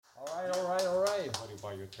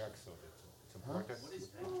track soda. It's important. What is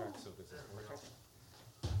that? Track soda is important.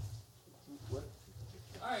 What?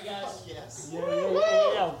 All right, guys. Yes.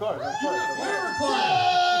 Yeah, of course. We're recording.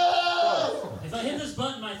 If I hit this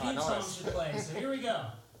button, my theme song should play. So here we go.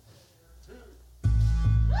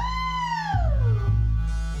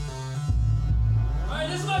 All right,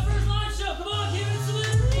 this is my first live show. Come on, give it some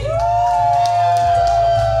energy.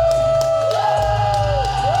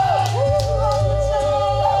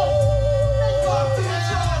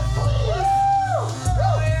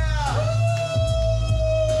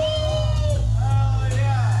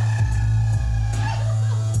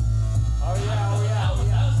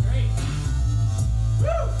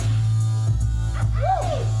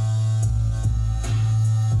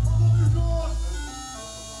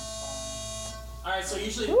 So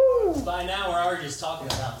usually by now we're already just talking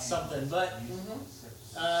about something, but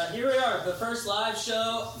here we are, the first live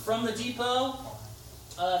show from the Depot.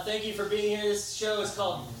 Thank you for being here. This show is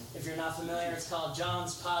called, if you're not familiar, it's called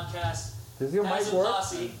John's Podcast. Does your mic work?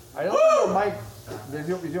 Posse. I don't know your mic.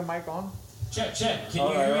 Is your mic on? Check. Can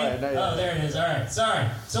you hear me? Oh, there it is. All right. Sorry.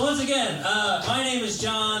 So once again, my name is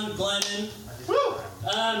John Glennon.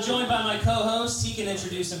 I'm joined by my co-host. He can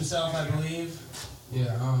introduce himself, I believe.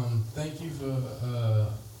 Yeah, thank you for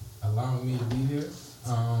allowing me to be here.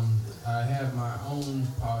 I have my own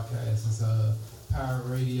podcast. It's Pirate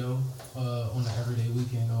Radio on the Everyday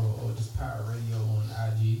Weekend or just Pirate Radio on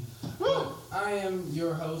IG. But I am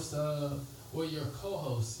your host, or your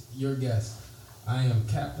co-host, your guest. I am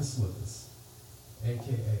Captain Slippers,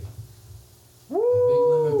 a.k.a. Big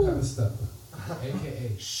Lemon Pepper Stepper,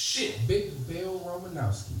 a.k.a. Big Bill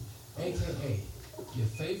Romanowski, a.k.a. your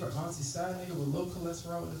favorite auntie side nigga with low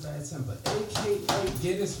cholesterol and a bad temper, a.k.a.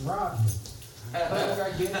 Guinness Rodman. I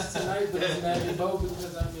got Guinness tonight, but it's not in both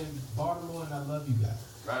because I'm in Baltimore and I love you guys.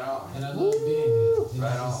 Right on. And I love being here.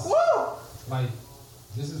 Right on. Like,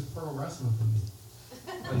 this is pro wrestling for me.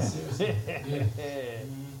 Like, seriously. Yeah.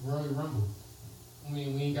 Royal Rumble. I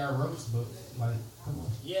mean, we ain't got ropes, but, like, come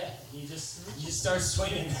on. Yeah, you just start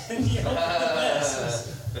swinging and you hope for the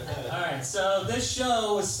best. Alright, so this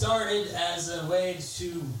show was started as a way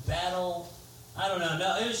to battle, I don't know,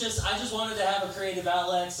 no, it was just, I just wanted to have a creative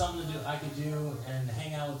outlet, something I could do and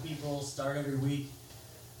hang out with people, start every week.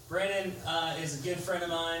 Brandon is a good friend of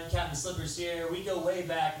mine, Captain Slippers here. We go way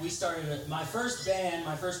back. We started my first band,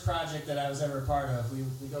 my first project that I was ever a part of. We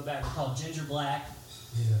go back, we're called Ginger Black.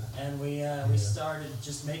 Yeah. And we started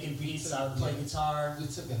just making beats. I would play guitar. We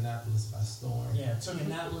took Annapolis by storm. Yeah, took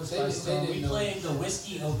Annapolis by storm. We played the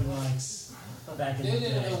whiskey open mics back in the day. They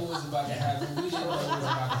didn't know what was about to happen. We didn't know what was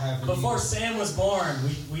about to happen. Before Sam was born,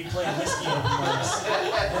 we played whiskey open mics.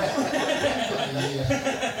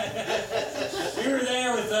 We were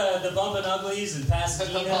there with the Bumpin' Uglies and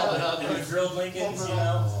Pasadena and the Grilled Lincolns, you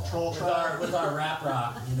know, with our rap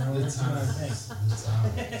rock, you know, we're doing our thing.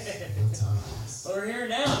 Good times. But we're here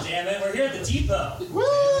now, damn it. We're here at the Depot. Woo!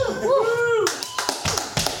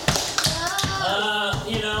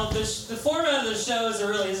 You know, the format of the show is there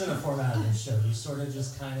really isn't a format of this show. You sort of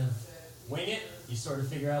just kind of wing it. You sort of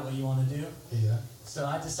figure out what you want to do. Yeah. So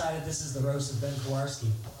I decided this is the roast of Ben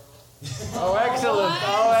Kowarski. Oh, excellent.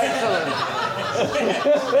 Oh, excellent.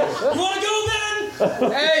 You want to go,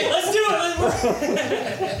 Ben? Hey! Let's do it.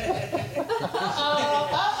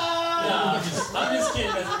 No, I'm just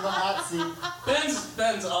kidding.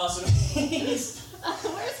 Ben's awesome.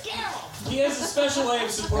 Where's Carol? He has a special way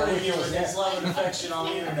of supporting you with his love and affection on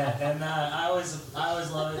the internet, and I always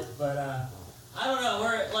love it. But I don't know.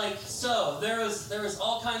 We're like there was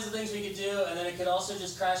all kinds of things we could do, and then it could also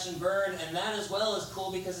just crash and burn, and that as well is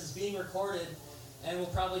cool because it's being recorded, and will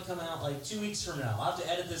probably come out like 2 weeks from now. I'll have to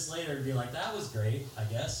edit this later and be like, that was great, I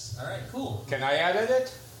guess. All right, cool. Can I edit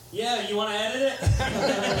it? Yeah, you want to edit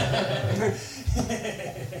it?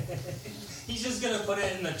 He's just going to put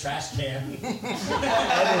it in the trash can.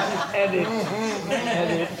 Edit.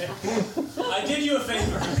 I did you a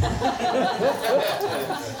favor.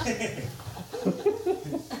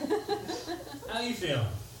 How you feeling?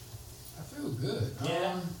 I feel good.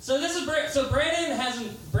 Yeah. So this is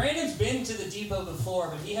Brandon's been to the Depot before,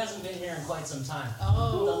 but he hasn't been here in quite some time.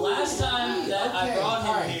 Oh. The last time that I brought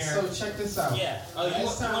him here. So check this out. Yeah. Oh, you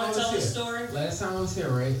want to tell the story? Last time I was here,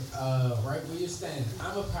 right? Right where you're standing.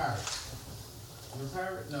 I'm a pirate. You're a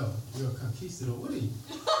pirate? No, you're a conquistador. What are you?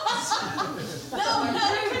 No,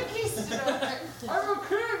 not a conquistador. I'm a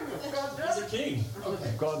king! He's a king.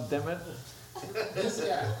 Okay. God damn it. This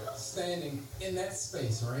guy standing in that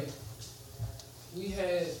space, right? We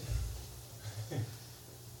had,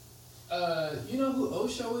 you know who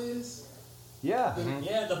Osho is? Yeah.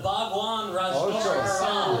 Yeah, the Bhagwan Oh, sure. Rajneeshwar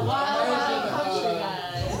Song. Wow.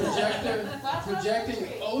 Projector projecting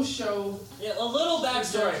Osho. Yeah, a little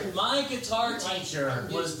backstory. My guitar teacher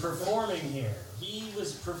was performing here. He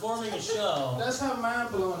was performing a show. That's how mind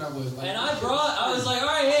blown I was. Like, And I was like, all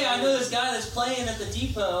right, hey, I know this guy that's playing at the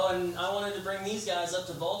depot, and I wanted to bring these guys up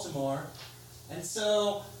to Baltimore. And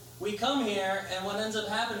so we come here, and what ends up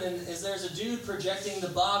happening is there's a dude projecting the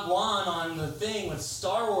Bhagwan on the thing with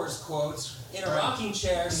Star Wars quotes in a rocking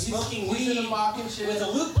chair, smoking he's in weed a rocking chair. with a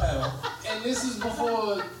loop pedal And this is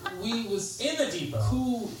before we was in the depot.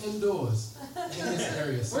 cool indoors in this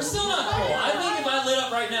area. So We're still not cool. I think if I lit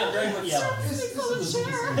up right now, Greg would yell. He's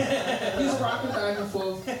rocking back and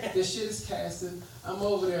forth. The shit is casting. I'm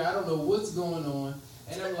over there. I don't know what's going on.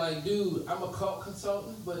 And I'm like, dude, I'm a cult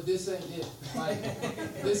consultant, but this ain't it. Like,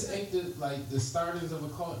 this ain't the starters of a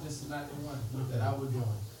cult. This is not the one that I would join.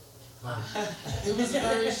 Like, it was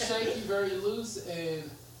very shaky, very loose, and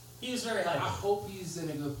He was very I hyped. hope he's in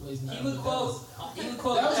a good place now. He would quote. That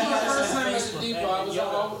was my first time at the Facebook depot. and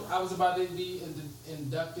Yoda. I was about to be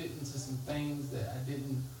inducted into some things that I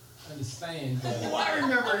didn't understand. But Oh, I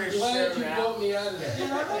remember I'm this glad show you now. brought me out of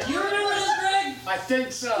that. You remember this, Greg? I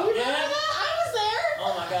think so. Yeah. I was there.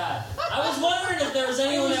 Oh my god. I was wondering if there was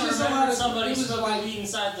anyone It was that just a lot remembered of- somebody it was smoking like- weed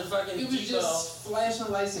inside the fucking It was depot. just flashing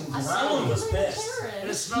lights and I Someone growling. was was pissed. And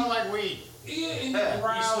it smelled like weed. Yeah, and Yeah. he You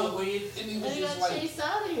growled, smoked weed? and he And was he just got like, chased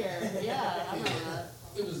out of here. Yeah, I remember that.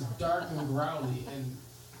 it was dark and growly, and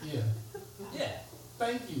yeah. Yeah.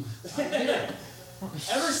 Thank you. I'm here.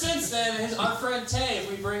 Ever since then, our friend Tay, if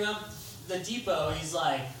we bring up the depot, he's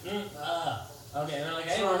like, okay. And they're like,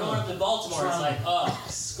 hey, we're going up to Baltimore. It's like, oh,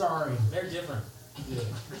 Scarring. they're different.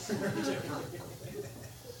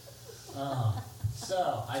 Yeah.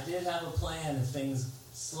 So I did have a plan if things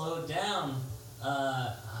slowed down.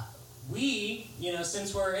 We,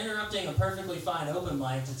 since we're interrupting a perfectly fine open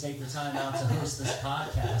mic to take the time out to host this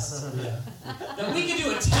podcast, that we could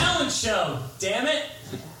do a talent show, damn it!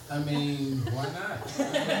 I mean, why not?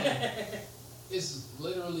 It's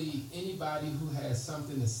literally anybody who has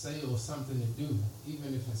something to say or something to do,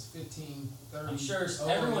 even if it's 15, 30. I'm sure oh,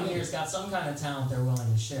 everyone yeah. here's got some kind of talent they're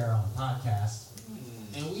willing to share on a podcast.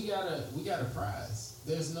 And we got a prize.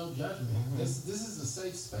 There's no judgment. This is a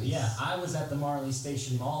safe space. Yeah, I was at the Marley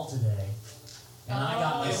Station Mall today, and I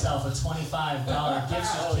got myself a $25 gift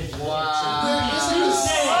certificate to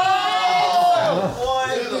Tuesday.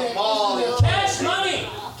 Boy, to the mall. Cash money,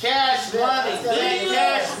 Cash money. Big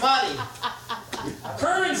cash money.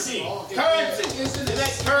 currency Currency. Is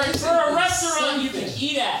that currency? for a restaurant you can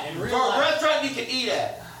eat at in real For a life. restaurant you can eat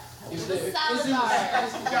at. Salazar.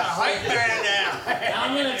 Got a hype man now. Now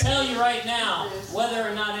I'm going to tell you right now, whether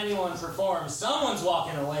or not anyone performs, someone's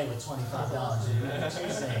walking away with $25 on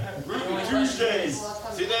Tuesday. The only question Tuesdays. is,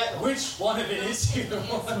 See that? which one of it is you?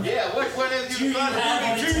 Yeah, which one is Do you you fun? have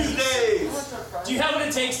Ruby what it takes? Tuesdays. Do you have what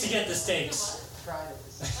it takes to get the steaks?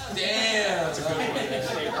 Damn, that's a good one.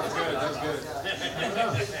 That's good.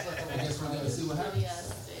 I guess we're gonna see what happens. Yes.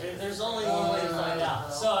 There's only one way to find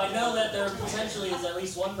out. So I know that there potentially is at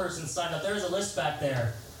least one person signed up. There's a list back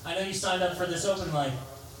there. I know you signed up for this open mic,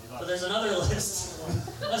 but there's another list.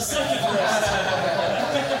 A second list.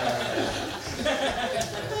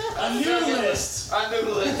 A new list I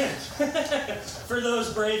knew it. for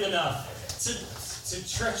those brave enough to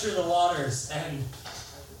treacher the waters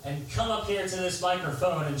and come up here to this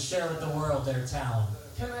microphone and share with the world their talent.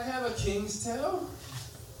 Can I have a king's tail?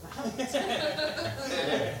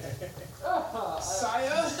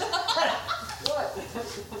 Sire?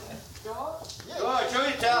 Go on, show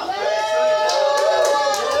your talent.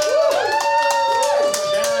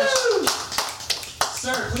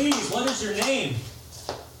 Sir, please, what is your name?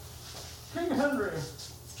 King Henry.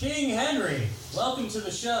 King Henry. Welcome to the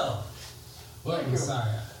show. Welcome,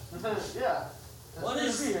 Sire. Yeah. What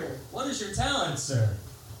It's is good to be here. what is your talent, sir?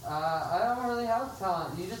 I don't really have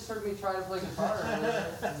talent. You just heard me try to play guitar earlier.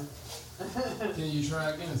 Can you try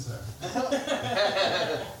again, sir?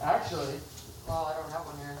 Actually, well, I don't have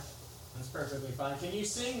one here. That's perfectly fine. Can you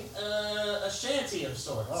sing a shanty of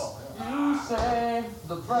sorts? Oh, You say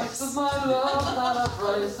the price of my love, not a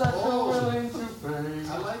price that you're willing to pay.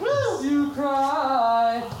 I like this. You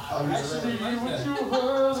cry. Actually, See I like what that. you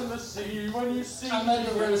hurl in the sea when you see I'm at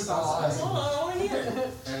the me Renaissance cry. Festival. Hold on, I want to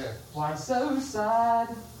hear it. Why so sad?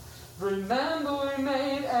 Remember we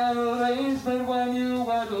made an arrangement when you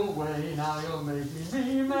went away. Now you'll make me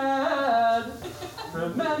be mad.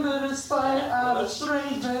 Remember, despite our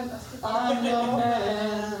estrangement, I'm your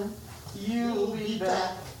man. You'll be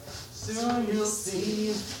back. Soon you'll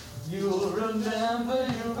see. You'll remember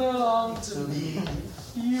you belong to me.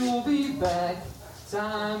 You'll be back.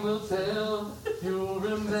 Time will tell. You'll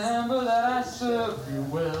remember that I served you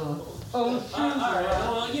well. Oh, All right,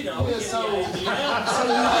 well, Give me a we song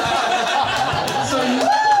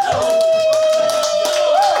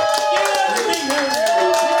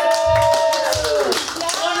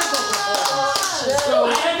I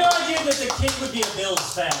had no idea that the king would be a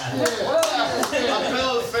Bills fan. A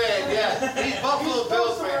Bills fan, yeah. He's Buffalo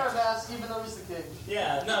Bills fan. Even though he's the king.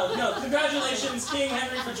 Yeah, no. Congratulations, King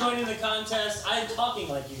Henry, for joining the contest. I'm talking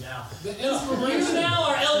like you now. You now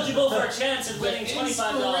are eligible for a chance at winning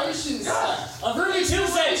 $25 of Ruby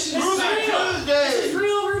Tuesday. This is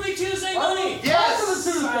real Ruby Tuesday money. Yes!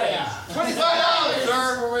 $25,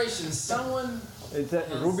 sir! Inspiration. Someone. It's a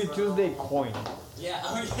Ruby Tuesday coin. Yeah.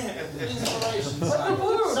 Inspiration.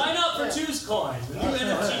 Sign up for Tuesday Coin, the new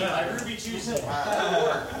NFT by Ruby Tuesday.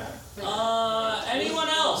 Anyone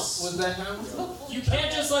else? Was that him? You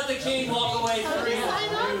can't just let the king walk away free.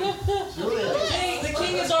 The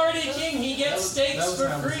king is already a king. He gets steaks for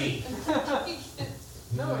free.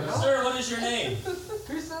 Sir, what is your name?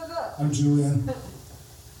 Who said that? I'm Julian.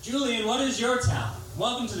 Julian, what is your town?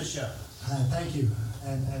 Welcome to the show. Hi, thank you.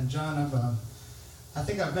 And John, I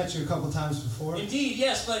think I've met you a couple times before. Indeed,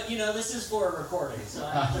 yes, but this is for a recording, so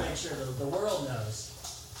I have to make sure that the world knows.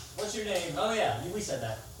 What's your name? Oh yeah, we said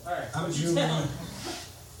that. All right. I'm what's your Julian. town?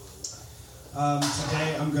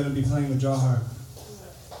 Today I'm going to be playing the jaw harp.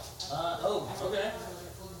 Okay.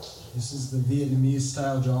 This is the Vietnamese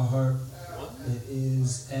style jaw harp. It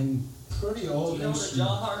is a pretty Do old you know what a instrument.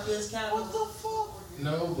 jaw harp is, Captain? What the fuck?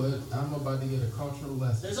 No, but I'm about to get a cultural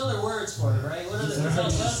lesson. There's other words for it, right? What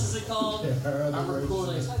else is it called? There are I'm other words.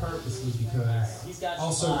 recording this purposely because He's got you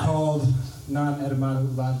Also fly. called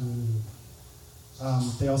non-etymological.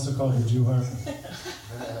 They also call it the Jew harp.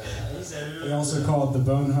 He said, They also call it the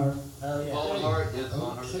bone harp. oh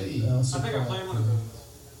yeah. okay. They also I think I'm call playing it one of those.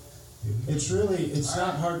 It's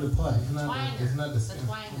not hard to play. It's not the The same.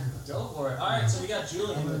 twanger. Go for it. All right, so we got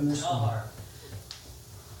Julian with the jaw harp.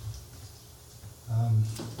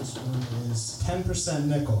 This one is 10%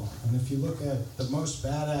 nickel. And if you look at the most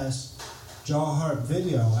badass jaw harp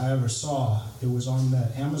video I ever saw, it was on the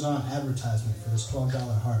Amazon advertisement for this $12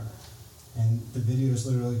 harp. And the video is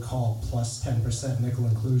literally called plus 10% nickel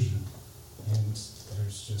inclusion. And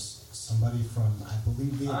there's just somebody from, I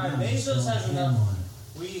believe, Vietnam. All right, just Bezos going has ham enough. on it.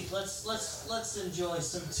 Let's enjoy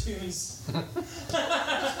some tunes.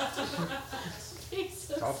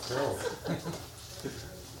 Jesus. Tough girl.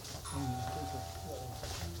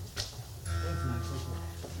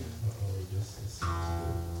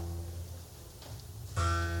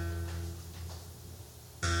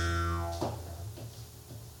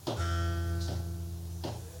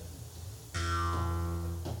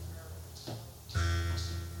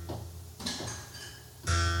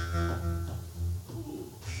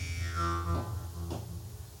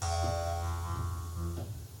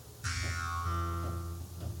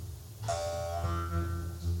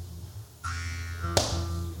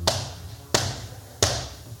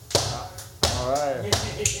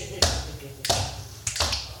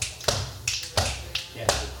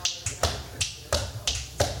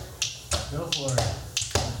 Go for it.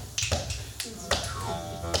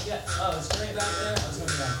 Yeah. Oh, it's great back there. I was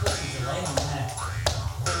gonna be like, look, he's delay on that.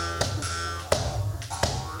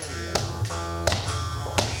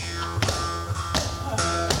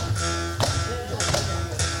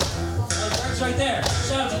 Oh, Greg's right there.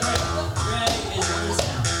 Shout out to Greg. Greg is in this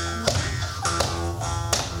town.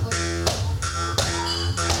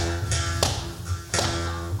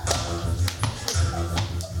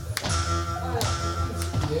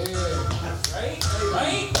 Right?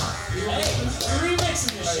 Right? Hey, you're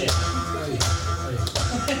remixing this shit.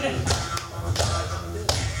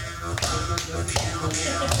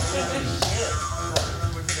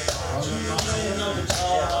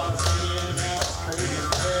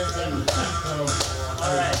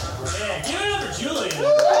 Alright. Yeah, give it up for Julian.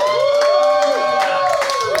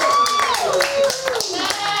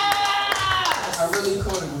 I really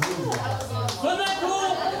caught a groove. Wasn't that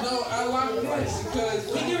cool? No, I like this because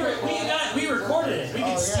We recorded it. We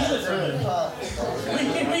can steal it from him.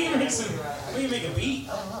 We can make a beat.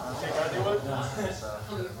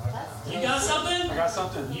 You got something? I got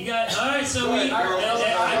something. You got, alright, so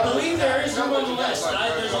I believe there is room on the list.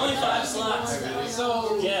 There's only 5 slots.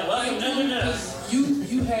 so Yeah, welcome. No.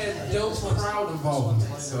 you had dope crowd involvement.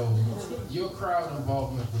 So your crowd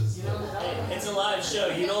involvement was Hey, it's a live show.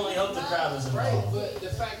 You'd only hope the crowd was right, involved. but the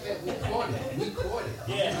fact that we caught it.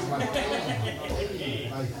 Yeah. Like,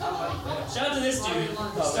 damn. Like, I like that. Shout out to this dude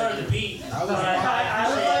who started the beat. I was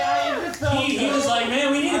He was like,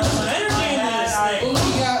 man, we need to put some energy into this thing.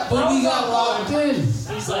 but we got locked in.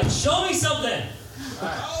 He's like, show me something.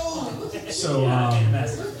 So, Yeah, I made a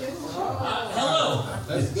mess. Hello.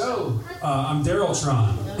 Let's go. I'm Daryl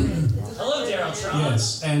Tron. Daryl Tron.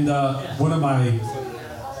 Yes, and one of my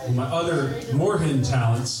other more hidden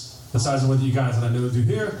talents, besides what you guys that I know do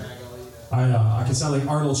here, I can sound like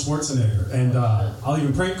Arnold Schwarzenegger, and I'll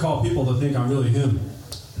even prank call people to think I'm really him.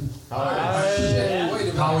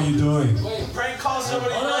 How are you doing? Prank call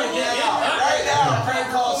somebody Hold on, right now. Prank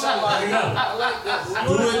call somebody. Here you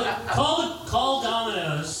go. Do it. Call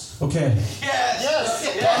Domino's. Okay. Yes.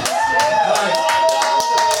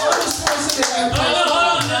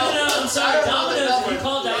 No, I'm sorry. Domino's, you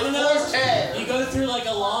call Domino's, you go through like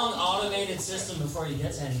a long automated system before you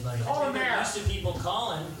get to anybody. Call the mayor. Used to people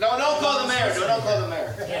calling. No, don't call the mayor. No, don't call the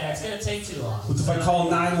mayor. Yeah, it's going to take too long. What if I call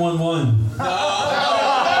 911?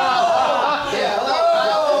 Yeah,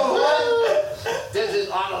 hello. This is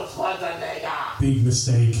Arnold Schwarzenegger. Big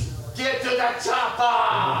mistake. Get to the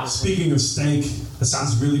chopper. Speaking of steak, that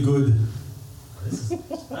sounds really good.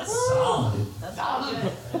 That's solid.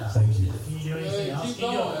 Thank you. Can you do anything else?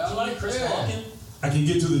 Can you do like Chris Walken? I can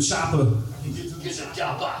get to the chopper. Get to the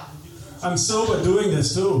chopper. I'm sober doing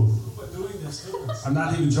this too. I'm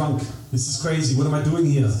not even drunk. This is crazy. What am I doing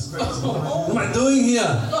here? What am I doing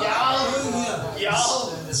here? Yo.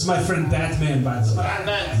 This is my friend Batman, by the way.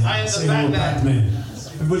 Batman. I am Say the hello, Batman. Batman.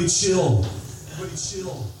 Everybody chill.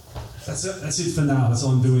 That's it. That's it for now. That's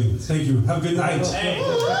all I'm doing. Thank you. Have a good night. Hey,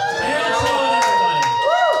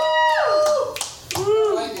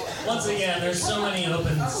 once again, there's so many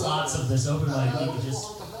open slots of this open mic. You can just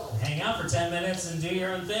hang out for 10 minutes and do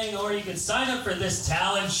your own thing, or you can sign up for this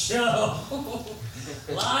talent show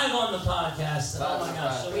live on the podcast. Oh my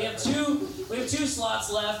gosh! So we have two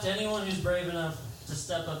slots left. Anyone who's brave enough to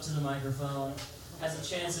step up to the microphone has a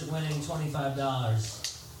chance at winning $25.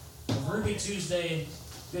 Ruby Tuesday,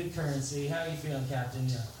 good currency. How are you feeling, Captain?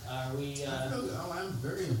 Are we? I'm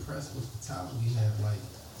very impressed with the talent we have. Like,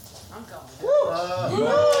 I'm going.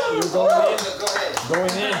 You're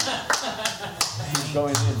going in.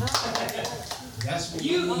 Going in. that's what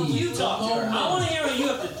You we need. talk to her. I want to hear what you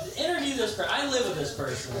have to interview this person. I live with this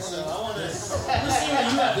person, so I want to see what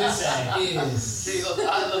you have to say. Is See, look,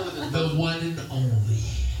 I live with the one and only,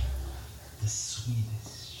 the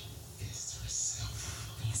sweetest is herself.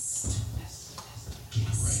 Get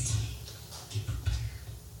ready. Get prepared.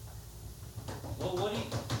 Well,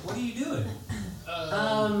 what are you doing?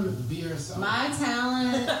 Be herself. My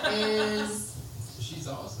talent is She's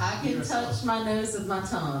awesome. I Be can herself. touch my nose with my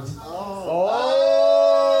tongue. So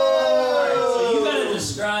you gotta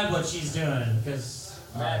describe what she's doing, because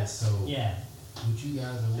Alright, so yeah, what you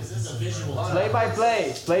guys are this is a visual. Play by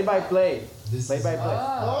play. Play by play. This Play is, by play.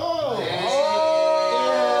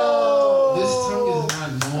 This tongue is not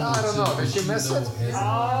normal. I don't know. Did she miss it?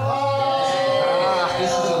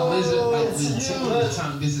 This is a lizard, like the tip of the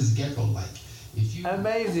tongue. This is gecko-like. If you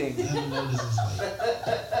Amazing. ever know this is like,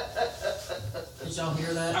 Did y'all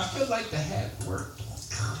hear that? I feel like the hat worked.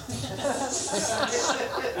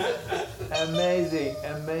 Amazing.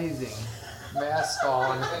 Amazing. Mask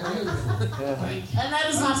on. Thank you. And that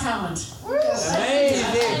is my talent. Amazing.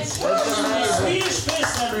 That's amazing. Swedish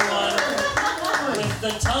Fish, everyone, with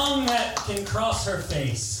the tongue that can cross her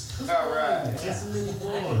face. All right. Listen to me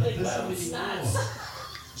more. Listen to me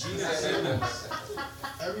more.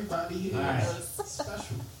 Everybody here Alright. is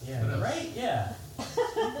special. Yeah, right? Yeah.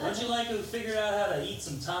 Don't you like to figure out how to eat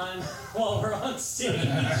some time while we're on stage?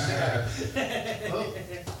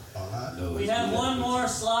 All I know We is have one more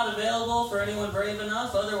slot available for anyone brave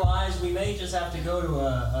enough. Otherwise, we may just have to go to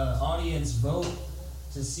a audience vote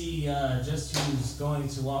to see just who's going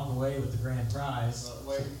to walk away with the grand prize.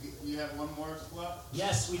 Wait, you have one more slot?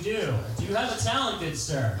 Yes, we do. Do you have a talent, good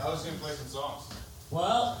sir? I was gonna play some songs.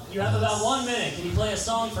 Well, you have about 1 minute. Can you play a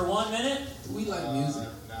song for 1 minute? we like music.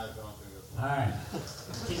 No, I don't think that's All right.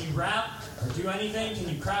 Can you rap or do anything? Can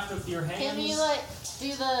you craft with your hands? Can you like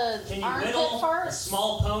do the Can you armpit whittle a farts?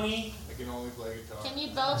 small pony? I can only play guitar. Can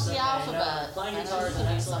you belch the Okay, alphabet? no, playing I guitar need is to an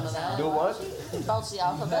do excellent some of that. Do what? Belch the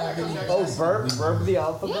alphabet. Oh, verb the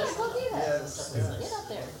alphabet. Yeah, go do that. Yes. Get up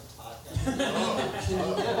there.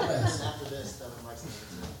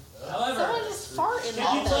 However, Someone just fart in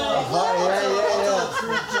can you that play? thing.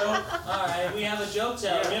 All right, we have a joke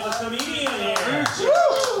teller. We have a comedian here.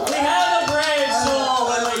 We have a brave soul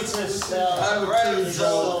willing to sell. I'm ready to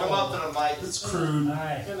come up to the mic. It's crude. All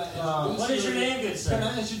right. What is your name, good Can sir? I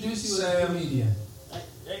introduce you as a Sam. comedian?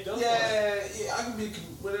 Hey, go for it. Yeah, I can be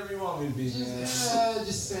whatever you want me to be, man.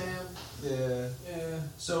 Just Sam. Yeah. Yeah.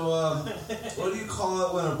 So, what do you call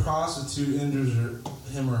it when a prostitute injures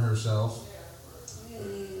him or herself?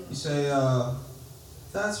 You say,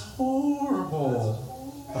 that's horrible.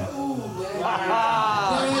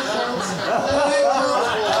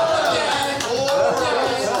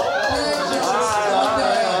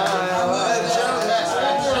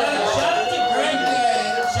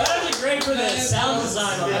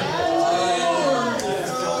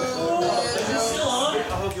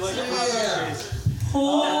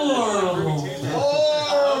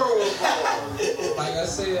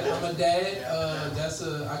 say I'm a dad.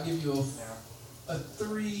 I give you a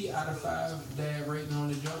 3 out of 5 dad rating on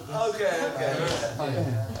the joke. Okay.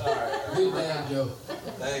 Yeah. Alright. Good dad joke.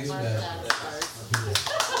 Thanks, Good man.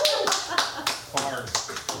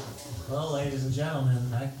 Well, ladies and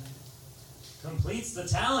gentlemen, that completes the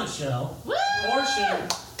talent show portion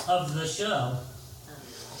of the show.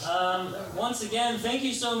 Once again, thank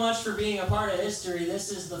you so much for being a part of history.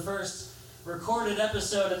 This is the first recorded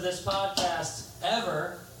episode of this podcast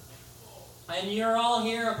ever, and you're all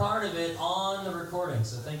here a part of it on the recording,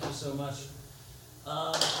 so thank you so much.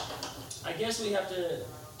 I guess we have to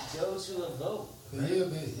go to a vote. Right? Yeah,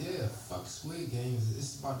 man, yeah, fuck Squid Games.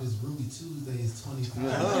 It's about this Ruby Tuesdays 25.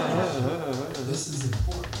 This is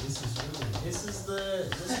important. This is real. This is the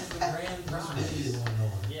grand prize.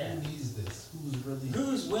 Yeah. Who needs this?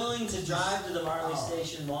 Who's willing to drive to the Marley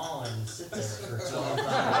Station Mall and sit there for 12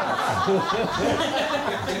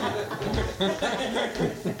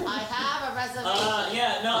 I have a reservation.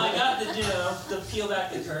 I got the peel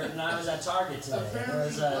back the curtain. I was at Target today. There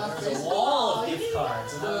was a wall of gift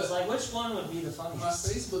cards, and I was like, which one would be the funniest? My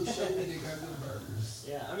Facebook showed me they got good burgers.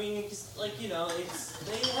 Yeah, I mean, it's like, they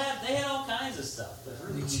had all kinds of stuff, but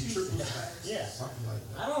really yeah, something like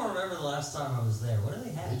that. I don't remember the last time I was there. What do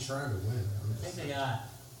they have? They trying to win. I think they got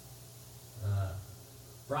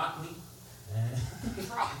broccoli.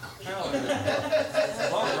 Broccoli.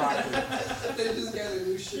 They just got a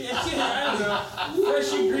new shit. Yeah, I don't know.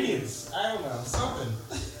 Fresh ingredients. I don't know. Something.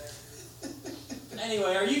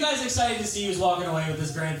 Anyway, are you guys excited to see who's walking away with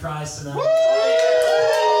this grand prize tonight?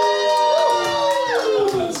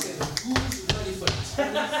 Who's ready for the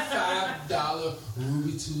 $25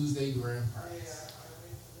 Ruby Tuesday grand prize?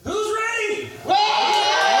 Who's ready?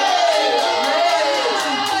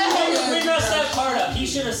 We messed that part up. He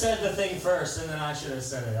should have said the thing first, and then I should have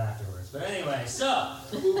said it afterwards. But anyway, so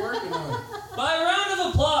we're working on it. By a round of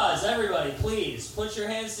applause, everybody, please put your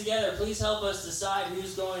hands together. Please help us decide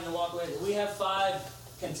who's going to walk away. We have 5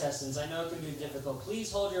 contestants. I know it can be difficult.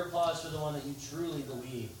 Please hold your applause for the one that you truly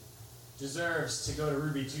believe deserves to go to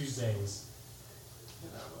Ruby Tuesdays.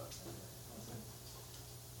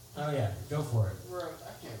 Oh yeah, go for it. I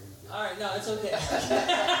can't read that. All right, no, it's okay.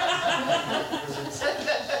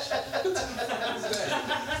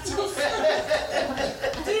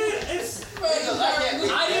 Dude, it's.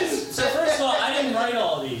 So first of all, I didn't write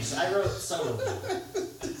all these. I wrote some of them,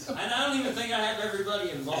 and I don't even think I have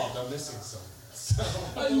everybody involved. I'm missing some. So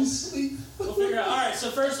are you asleep? We'll figure out. All right.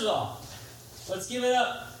 So first of all, let's give it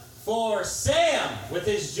up for Sam with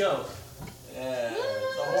his joke. Yeah,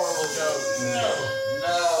 it's a horrible joke.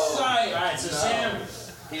 No. Sorry. All right. So Sam.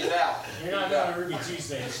 He's out. You're not going to Ruby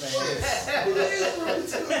Tuesdays, man.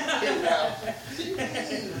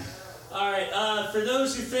 All right. For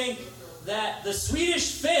those who think that the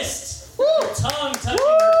Swedish fist, with your tongue touching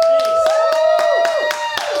her face.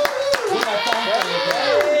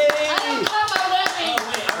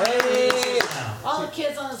 All the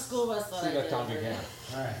kids on the school bus thought I did. All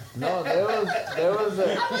right. No, there was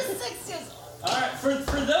a. I was 6 years old. All right.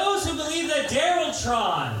 For those who believe that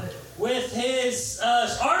Daryltron, with his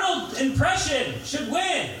Arnold impression, should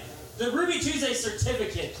win the Ruby Tuesday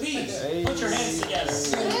certificate, please put your hands together.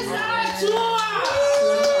 It's our tour!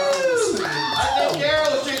 I think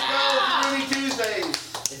Daryl should go with Ruby Tuesdays.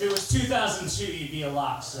 If it was 2002, you'd be a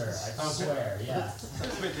lock, sir. I swear, yeah.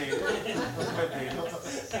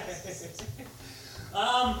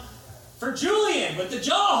 For Julian with the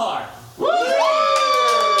jaw heart.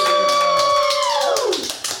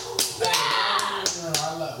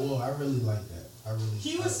 I really like that.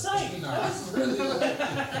 He was psyched. No, I really like that.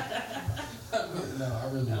 No, I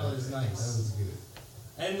really That like was that. nice. That was good.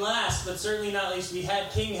 And last, but certainly not least, we had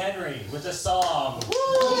King Henry with a song.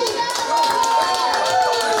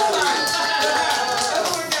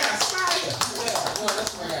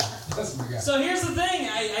 That's my guy. So here's the thing,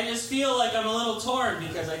 I just feel like I'm a little torn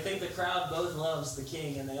because I think the crowd both loves the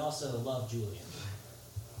King and they also love Julian.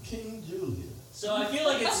 King Julian. So I feel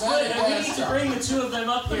like it's split and we need to bring the two of them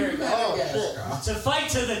up here to fight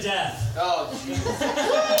to the death. Oh, Jesus.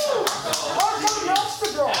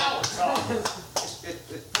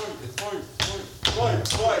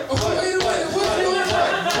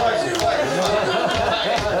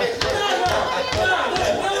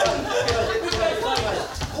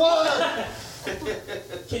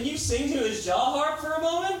 Can you sing to his jaw harp for a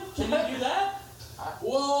moment? Can you do that?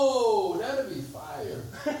 Whoa, that'd be fire.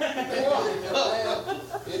 And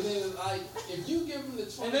then, like, if you give him the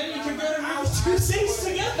 20, and then you can go to Ruby two sings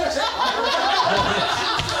together.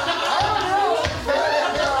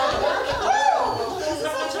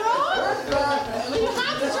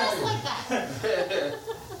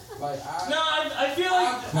 No, I feel like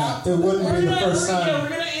Nah, it wouldn't be the first we're time.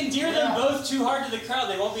 gonna endear them both too hard to the crowd.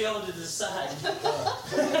 They won't be able to decide.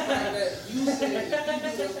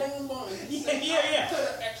 Yeah.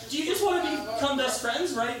 Do you just want to become best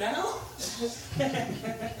friends right now?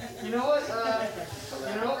 You know what?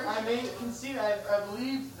 I may concede. I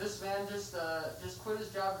believe this man just quit his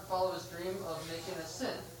job to follow his dream of making a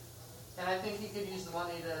synth, and I think he could use the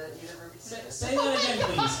money to eat a Ruby Synth. Say that again,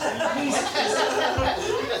 please.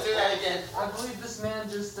 Say that again. I believe this man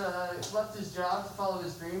just left his job to follow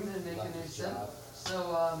his dream and make a new synth. So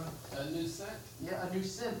A new synth? yeah, a new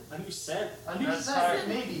synth. A new synth. A new That's synth, hard.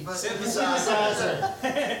 maybe, but Synthesizer.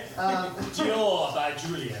 Dior by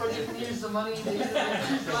Julia. But you can use the money to eat a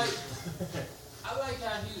Ruby Synth. I like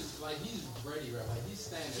how he's ready, right? Like he's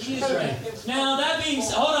standing. He's ready. Now that being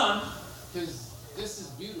said, hold on. Because this is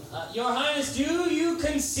beautiful. Your Highness, do you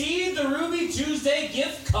concede the Ruby Tuesday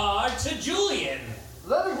gift card to Julian?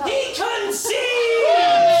 He concedes!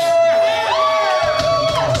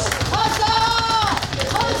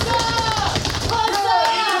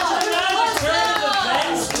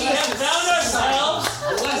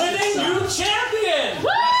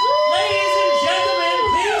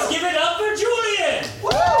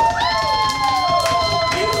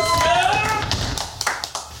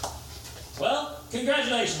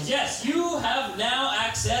 Congratulations. Yes, you have now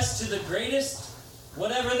access to the greatest,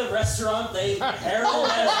 whatever the restaurant they herald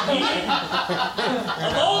as being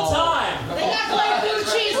of all time. They got like blue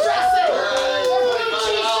cheese dressing. Blue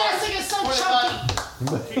cheese dressing is so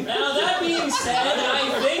chunky. Now, that being said,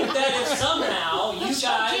 I think that if somehow you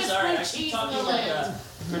guys are actually talking like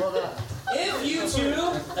if you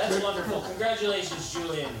two, that's wonderful. Congratulations,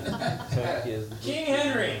 Julian. King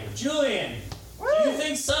Henry, Julian. Do you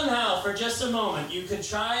think somehow, for just a moment, you could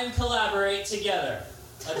try and collaborate together?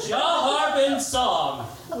 A jaw harping song.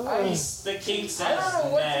 The king says, I don't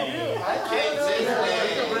know what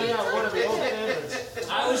to do.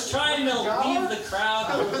 I was trying to leave the crowd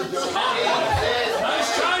happy. I was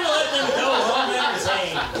trying to let them go home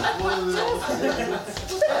entertained.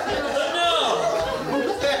 But no.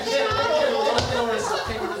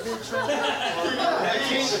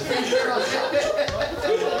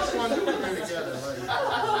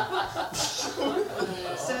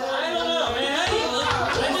 I don't know, man.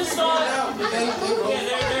 I just thought,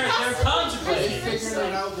 they're contemplating. We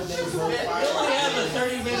only have a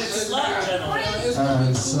 30-minute slot, gentlemen.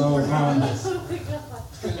 Alright, so,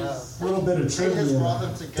 a little bit of trivia.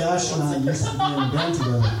 Dash and I used to be in a band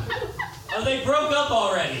together. Oh, they broke up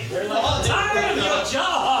already. They're like, I'm tired of your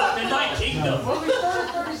job in my kingdom. Well, we started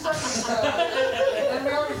 30 seconds ago, and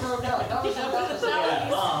we already broke up. That was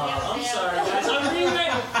I'm sorry, guys. I'm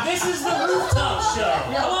rewriting. This is the rooftop show.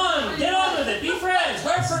 Come on, get on with it. Be friends.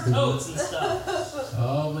 Wear fur coats and stuff.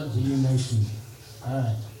 Oh, my G Nation.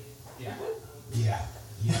 Alright. Yeah.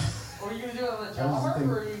 Are you going to do it on the jaw harp, or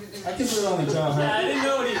are you going to do it? I can do it on the jaw harp. Yeah, I didn't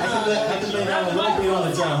know what he was I can lay down a little bit on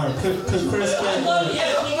the jaw harp. Could Chris get a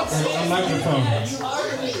microphone? Yeah, you are.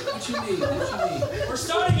 What you need? We're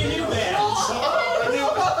starting a new band. What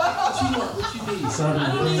you need? Sorry. I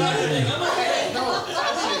don't need anything. I'm okay. No,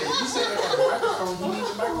 you said I got a microphone. You need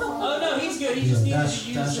a microphone? Oh, no, he's good. He just needed to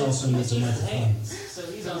use Dash also needs a microphone. hands. So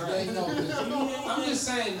he's all right. I'm just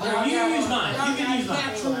saying. You use mine. You can use mine.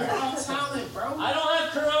 Natural talent, bro. I don't have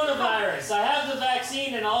coronavirus. I have the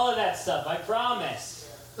vaccine and all of that stuff. I promise.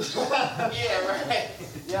 Yeah, right.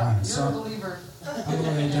 Yeah, you're so- a believer. I'm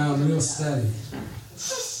laying down real steady.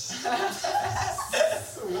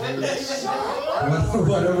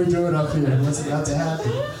 What are we doing up here? What's about to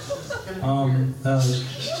happen?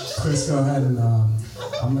 Chris, go ahead and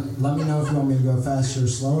let me know if you want me to go faster or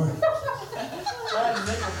slower. Go ahead and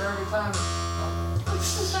make it for every time.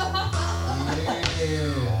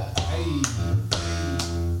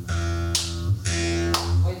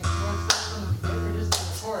 Wait, you want to start from the beginning or just in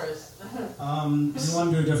the chorus? You want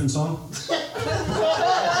to do a different song?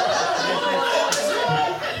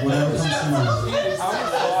 Whatever comes to mind.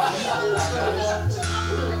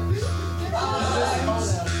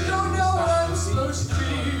 Don't know what I'm supposed to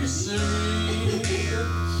be singing,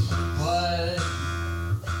 but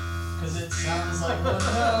because it sounds like one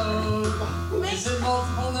note. Is it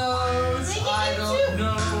multiple notes? I don't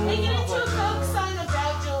know. Make it into a Coke sign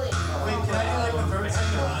about Julie. Wait, can I do like the third thing?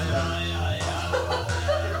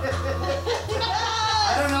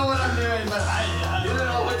 I don't know what I'm doing, but you don't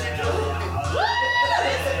know what you're doing.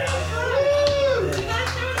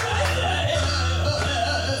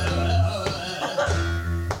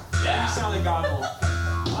 Yeah, you sound like Goggle.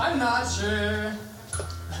 I'm not sure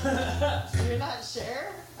You're not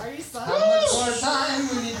sure? Are you how sorry? much more time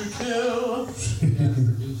we need to kill.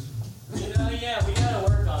 Yeah, we gotta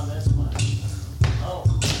work on this one. Oh.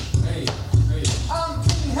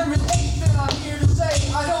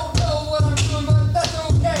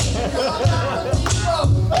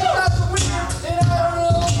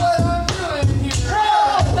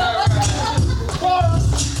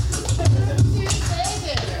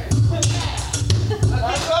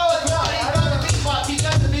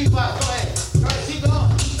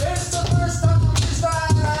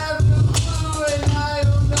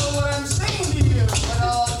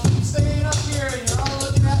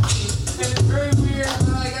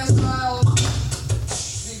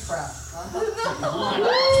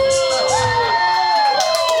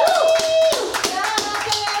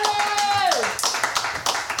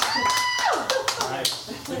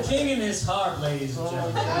 king in his heart, ladies and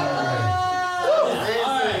gentlemen. All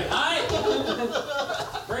right.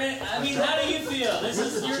 Brent, I mean, how do you feel? This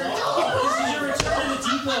is your return to the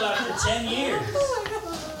depot after 10 years.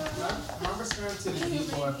 My return to the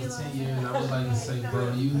depot after 10 years, I would like to say,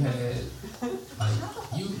 bro, you had, like,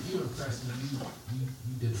 you impressed me. You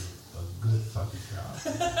did a good fucking job.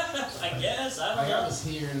 I guess. I don't like, know. I was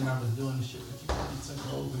here and I was doing the shit that you really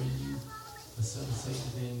took over and you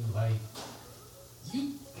facilitated and, like,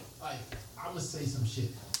 you, like, I would say some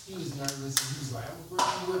shit. He was nervous and he was like, I'm going to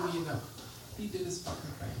bring you with me, you know. He did his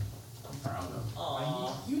fucking thing. I'm proud of him.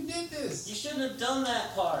 Like, you did this. You shouldn't have done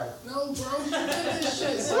that part. No, bro, you did this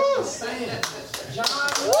shit. So I'm saying, John.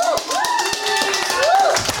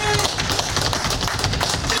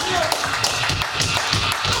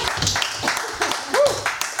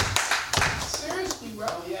 Seriously, bro.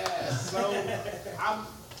 Yeah. So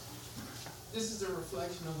this is a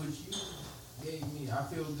reflection of what you gave me. I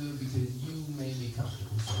feel good because you made me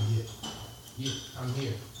comfortable. So yeah, I'm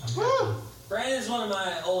here. I'm happy. Brandon's one of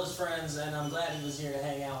my oldest friends, and I'm glad he was here to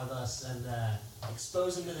hang out with us and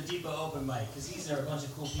expose him to the Depot open mic, because these are a bunch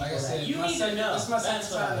of cool people Like I said, that you need to know. This is my second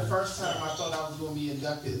That's what time. I The first time I thought I was going to be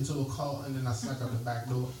inducted into a cult, and then I snuck out the back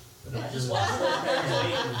door. But I just watched Rosemary's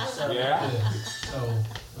Baby, so yeah. So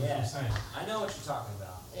that's what I'm saying. I know what you're talking about.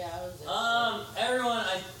 Yeah, I was everyone,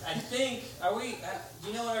 I think, are we, do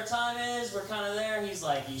you know what our time is? We're kind of there. He's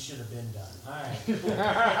like, you should have been done. All right.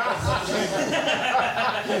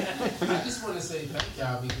 I just want to say thank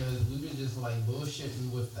y'all because we were just like bullshitting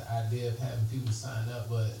with the idea of having people sign up,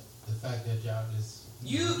 but the fact that y'all just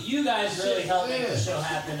you guys really helped make the show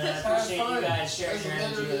happen, and I appreciate you guys sharing your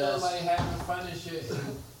energy with us. Like having fun and shit.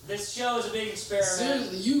 This show is a big experiment.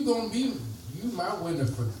 Seriously, you my winner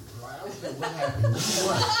for. I don't know what happened.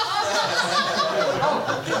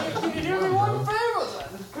 Can you do me one favor then?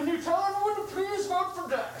 Can you tell everyone to please vote for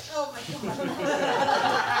Dash? Oh my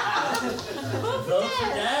Vote for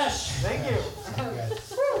Dash. Thank you.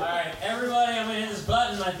 Alright, everybody, I'm going to hit this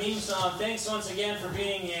button, my theme song. Thanks once again for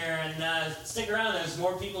being here, and stick around. There's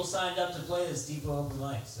more people signed up to play this Depot Open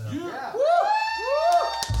Mic. So. Yeah.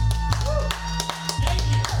 Thank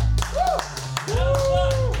you. That was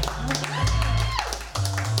fun.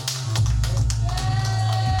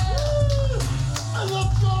 I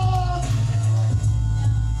love God!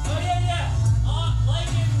 Oh yeah. Like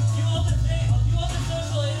and do all the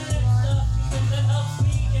social internet stuff because that helps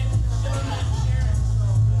me get the show and share it.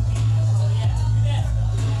 So yeah, do that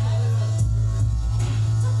stuff.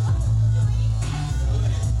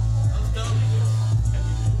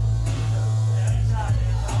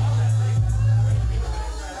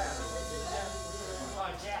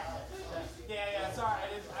 Yeah, sorry.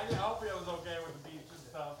 I didn't hope it was okay with the beach and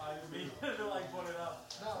stuff. I didn't mean to like put it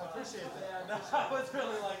up. No, I appreciate that. Yeah, no, I was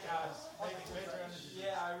really like, I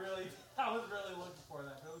was really looking for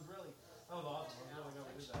that. That was awesome. I was really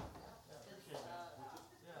glad we did that. Yeah, appreciate it.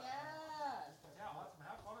 Yeah, awesome.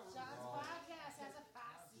 Have fun. John's podcast has a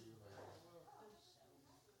posse.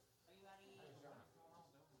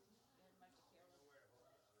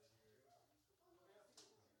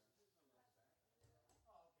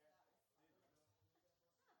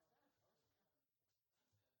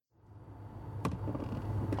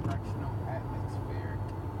 Correctional atmosphere.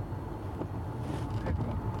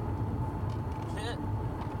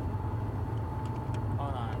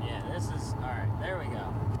 Hold on, yeah, this is alright, there we go.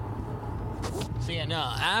 So yeah, no,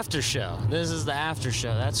 after show. This is the after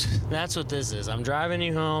show. That's what this is. I'm driving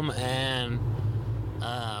you home and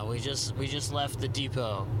we just left the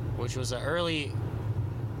depot, which was an early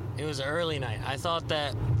night. I thought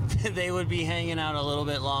that they would be hanging out a little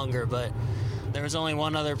bit longer, but there was only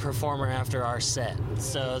one other performer after our set.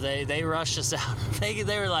 So they rushed us out. They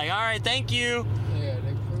were like, alright, thank you. Yeah,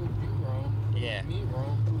 they proved you wrong. Yeah. Me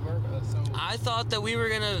wrong. So I thought that we were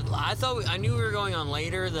gonna. I knew we were going on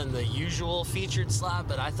later than the usual featured slot,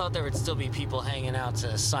 but I thought there would still be people hanging out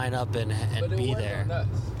to sign up and be there.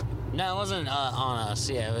 No, it wasn't on us.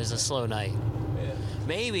 Yeah, it was a slow night. Yeah.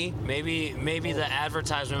 Maybe the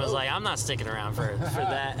advertisement was like, I'm not sticking around for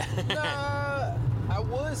that. Nah, I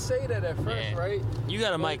would say that at first, Yeah. right? You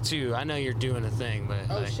got a mic too. I know you're doing a thing, but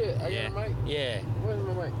Oh like, shit, I yeah. got a mic? Yeah, Where's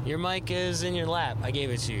my mic? your mic is in your lap. I gave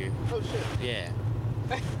it to you. Oh shit. Yeah.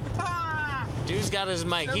 Dude's got his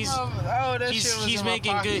mic. He's He's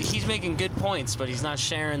making good. He's making good points, but he's not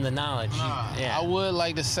sharing the knowledge. Yeah. I would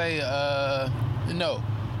like to say, no,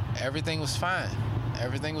 everything was fine.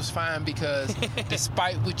 Everything was fine because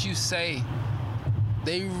despite what you say,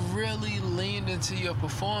 they really leaned into your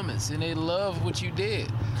performance and they loved what you did.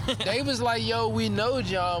 They was like, yo, we know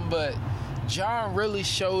John, but John really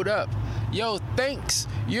showed up. yo, thanks.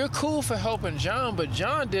 You're cool for helping John, but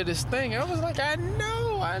John did his thing. I was like, I know.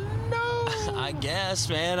 I guess,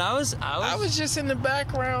 man. I was just in the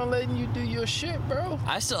background letting you do your shit, bro.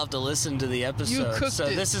 I still have to listen to the episode. You cooked so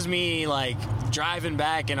it. This is me like driving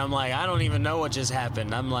back, and I'm like, I don't even know what just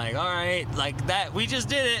happened. I'm like, all right, like that. We just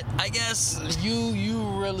did it, I guess. You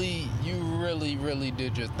really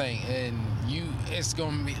did your thing, and it's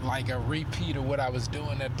gonna be like a repeat of what I was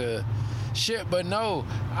doing at the shit. But no,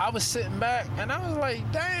 I was sitting back, and I was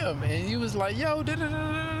like, damn. And you was like, yo,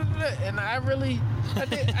 and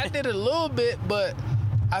I did a little bit, but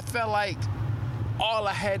I felt like all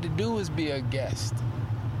I had to do was be a guest.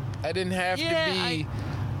 I didn't have to be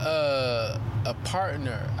a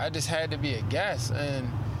partner. I just had to be a guest,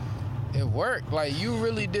 and it worked. Like, you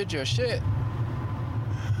really did your shit.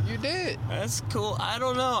 You did. That's cool. I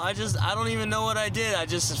don't know. I don't even know what I did. I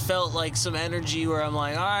just felt like some energy where I'm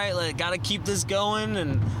like, all right, like, gotta keep this going.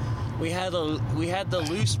 And we had the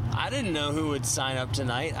loose. I didn't know who would sign up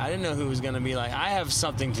tonight. I didn't know who was gonna be like, I have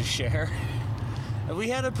something to share. And we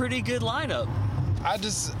had a pretty good lineup.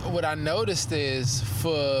 What I noticed is,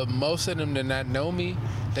 for most of them to not know me,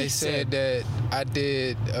 they said that I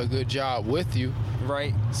did a good job with you.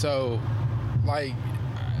 Right. So, like,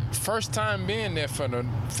 first time being there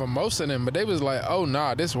for most of them, but they was like, oh,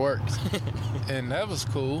 nah, this works. And that was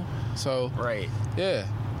cool. So, right. Yeah.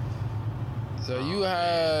 So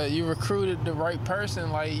you recruited the right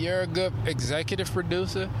person. Like, you're a good executive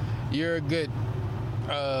producer. You're a good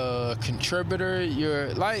contributor.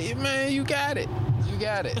 You're like, man, you got it. You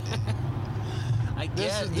got it. I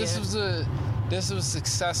guess this was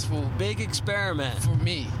successful. Big experiment for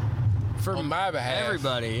me. On my behalf.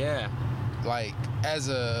 Everybody, yeah. Like, as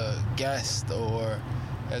a guest or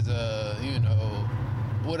as a,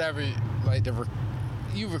 whatever, like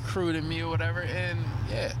you recruited me or whatever, and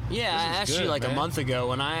yeah, I asked you like a month ago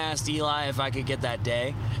when I asked Eli if I could get that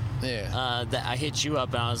day. Yeah. That I hit you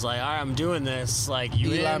up and I was like, all right, I'm doing this. Like,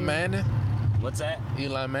 you Eli in? Manning? What's that?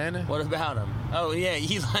 Eli Manning? What about him? Oh yeah,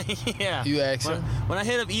 Eli. Yeah. You asked him? When I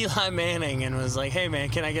hit up Eli Manning and was like, hey man,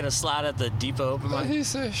 can I get a slot at the Depot open mic? He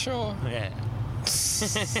said sure. Yeah.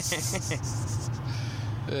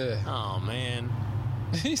 Yeah. Oh man.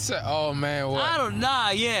 He said, "Oh man, what?" I don't know.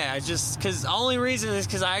 Yeah, just because the only reason is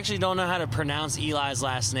because I actually don't know how to pronounce Eli's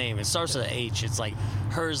last name. It starts with an H. It's like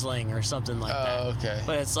Herzling or something like that. Oh, okay.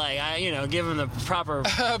 But it's like give him the proper,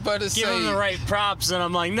 give him the right props, and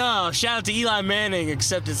I'm like, no, shout out to Eli Manning,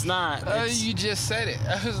 except it's not. You just said it.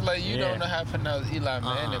 I was like, you don't know how to pronounce Eli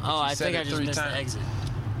Manning. Oh, I think I just missed the exit.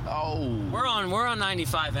 Oh. We're on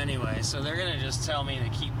 95 anyway, so they're gonna just tell me to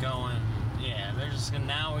keep going. Yeah, they're just gonna,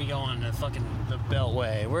 now we go on the fucking the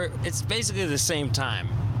Beltway. It's basically the same time.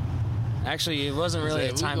 Actually, it wasn't really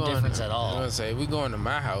a time difference at all. I was gonna say, we going to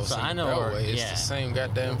my house. So I know Beltway. It's the same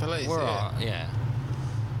goddamn place. We're all,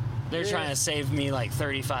 They're trying to save me like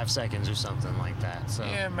 35 seconds or something like that. So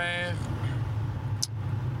yeah, man.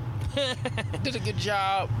 Did a good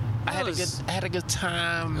job. I had a good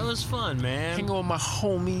time. It was fun, man. Hanging with my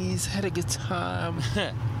homies. Had a good time.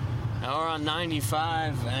 Now we're on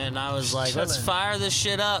 95, and I was like, let's fire this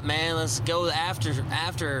shit up, man. Let's go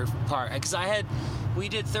after part. Because we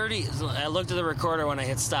did 30, I looked at the recorder when I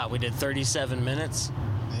hit stop. We did 37 minutes.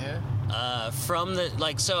 Yeah. From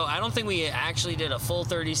the, so I don't think we actually did a full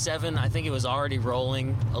 37. I think it was already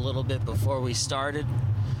rolling a little bit before we started.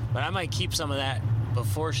 But I might keep some of that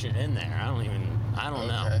before shit in there. I don't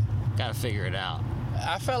know. Gotta figure it out.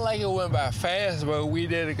 I felt like it went by fast, but we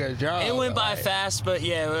did a good job. It went by fast, but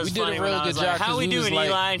yeah, it was funny. We did a real good job. How we doing,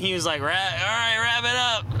 Eli? And he was like, all right, wrap it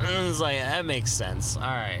up. And I was like, that makes sense. All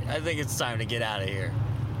right, I think it's time to get out of here.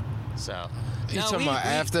 So. You talking about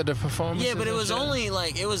after the performance? Yeah, but it was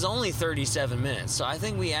only 37 minutes. So I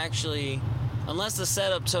think we actually, unless the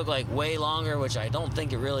setup took like way longer, which I don't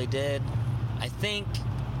think it really did, I think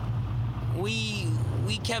we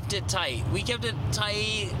kept it tight. We kept it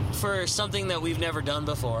tight for something that we've never done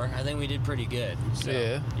before. I think we did pretty good.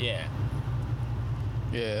 So, yeah.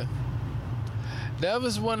 That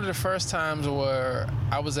was one of the first times where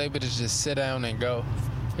I was able to just sit down and go.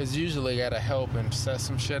 Because usually I gotta help and set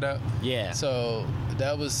some shit up. Yeah. So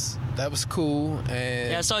that was cool.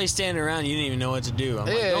 And yeah, I saw you standing around. You didn't even know what to do. I'm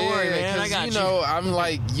like, don't worry, man. I got you. I'm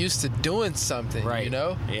like used to doing something. Right. You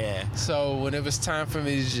know. Yeah. So when it was time for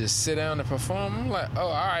me to just sit down and perform, I'm like, oh,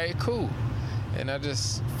 all right, cool. And I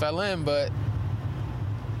just fell in, but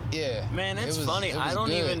yeah. Man, it's funny. I don't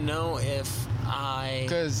even know if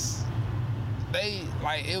because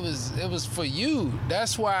it was for you.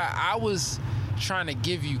 That's why I was trying to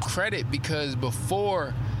give you credit, because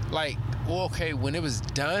before, when it was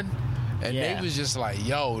done, And Yeah. they was just like,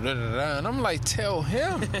 yo, da da da. And I'm like, tell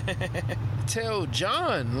him. Tell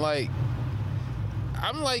John. Like,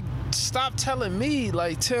 I'm like, stop telling me.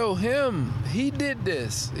 Like, tell him. He did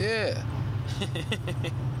this. Yeah.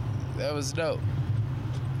 That was dope.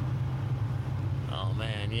 Oh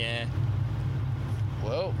man, yeah.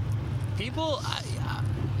 Well, people,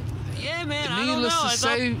 yeah, man. I don't know. Needless to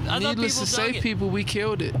say, I thought needless people to say, dug it. people, we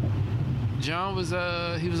killed it. John was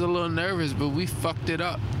he was a little nervous, but we fucked it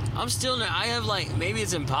up. I'm still. I have like maybe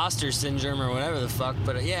it's imposter syndrome or whatever the fuck,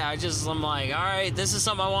 but yeah, I'm like, all right, this is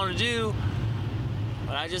something I want to do,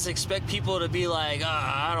 but I just expect people to be like,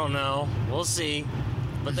 I don't know, we'll see.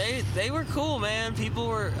 But they were cool, man. People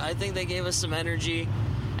were. I think they gave us some energy,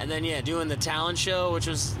 and then yeah, doing the talent show, which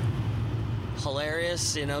was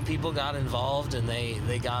hilarious. You know, people got involved and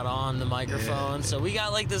they got on the microphone. Yeah. So we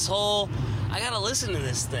got like this whole. I gotta listen to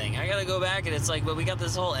this thing. I gotta go back and it's like, but we got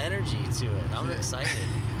this whole energy to it. I'm excited.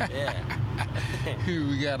 Yeah.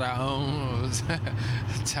 We got our own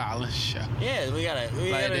talent show. Yeah, we gotta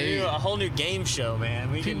do a whole new game show,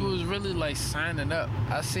 man. People was really like signing up.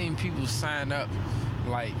 I seen people sign up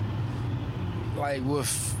like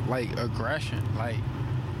with like aggression. Like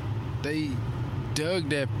they dug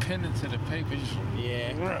their pen into the paper.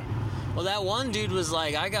 Yeah. Well, that one dude was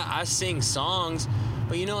like, I sing songs,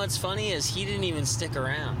 but you know what's funny is he didn't even stick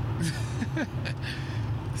around.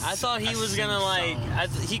 I thought he was gonna like,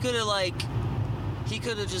 he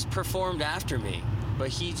could have just performed after me, but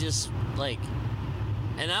he just like,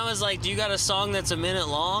 and I was like, do you got a song that's a minute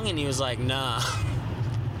long? And he was like, nah.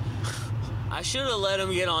 I should have let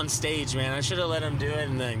him get on stage, man. I should have let him do it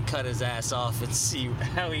and then cut his ass off and see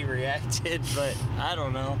how he reacted, but I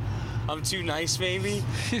don't know. I'm too nice, maybe.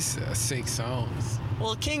 He said 6 songs.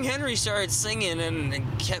 Well, King Henry started singing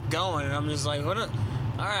and kept going, and I'm just like, all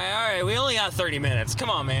right, we only got 30 minutes. Come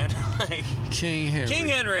on, man. Like, King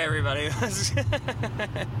Henry, everybody.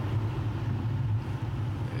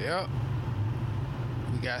 Yep.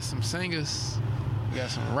 We got some singers. We got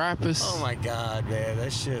some rappers. Oh my God, man,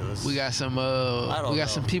 that shit was. We got some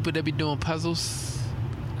some people that be doing puzzles.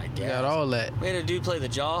 I guess. We got all that. We had a dude play the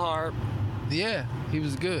jaw harp. Yeah, he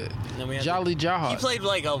was good. And we had Jolly Jaw harp. He played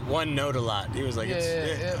like a one note a lot. He was like,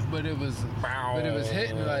 but it was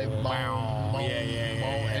hitting like bow,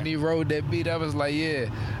 yeah. And he rode that beat. I was like, yeah,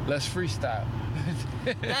 let's freestyle.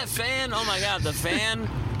 That fan, oh my God, the fan.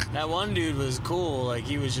 That one dude was cool. Like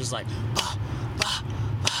he was just like, bah, bah,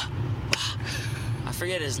 bah, bah. I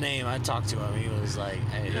forget his name. I talked to him. He was like,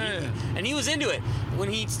 and he was into it. When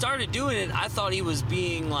he started doing it, I thought he was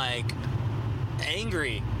being like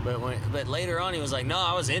angry, but later on he was like, no,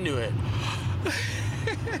 I was into it.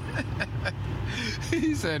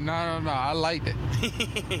 He said, no, I liked it.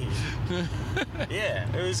 Yeah,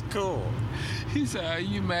 it was cool. He said, are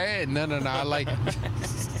you mad? No, I like it.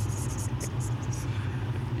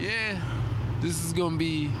 Yeah, this is gonna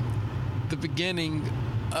be the beginning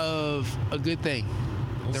of a good thing.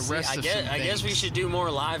 I guess we should do more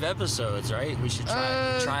live episodes, right? We should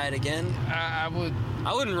try it again. I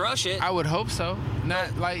wouldn't rush it. I would hope so.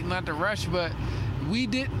 Not to rush, but we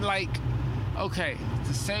didn't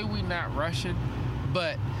to say we not rushing,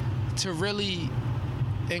 but to really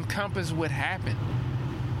encompass what happened.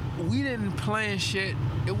 We didn't plan shit.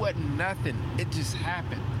 It wasn't nothing. It just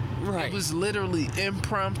happened. Right. It was literally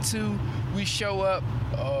impromptu. We show up.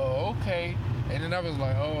 Oh, okay. And then I was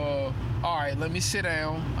like, all right, let me sit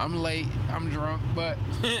down. I'm late. I'm drunk. But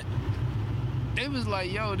it was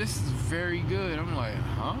like, yo, this is very good. I'm like,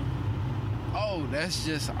 huh? Oh, that's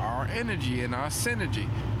just our energy and our synergy.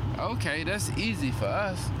 Okay, that's easy for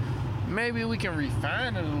us. Maybe we can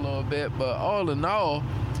refine it a little bit, but all in all,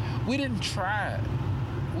 we didn't try it.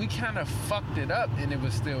 We kind of fucked it up and it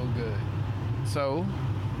was still good. So,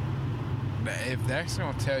 if that's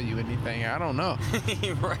gonna tell you anything, I don't know.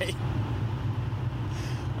 Right.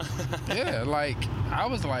 Yeah, like, I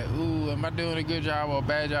was like, ooh, am I doing a good job or a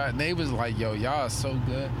bad job? And they was like, yo, y'all are so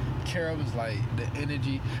good. Kara was like, the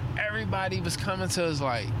energy. Everybody was coming to us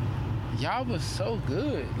like, y'all was so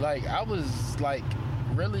good. Like, I was like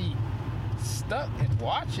really stuck and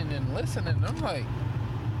watching and listening. I'm like,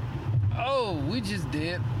 oh, we just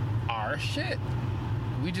did our shit.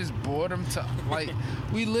 We just bored them to, like,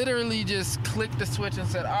 we literally just clicked the switch and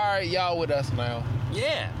said, all right, y'all with us now.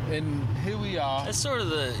 Yeah. And here we are. That's sort of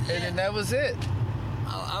the... Yeah. And then that was it.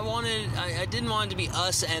 I didn't want it to be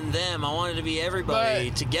us and them. I wanted it to be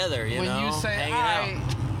everybody together, you know? When you say, all right,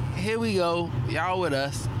 here we go, y'all with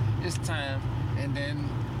us, it's time. And then...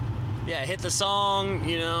 Yeah, hit the song,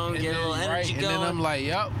 you know, get a little energy going. And then I'm like,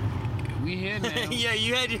 yup, We here now. Yeah,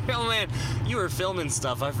 you had your man. You were filming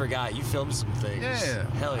stuff. I forgot. You filmed some things. Yeah,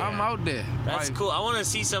 hell yeah. I'm out there. That's Like, cool. I want to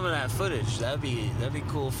see some of that footage. That'd be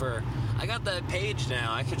cool for. I got that page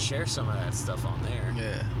now. I could share some of that stuff on there.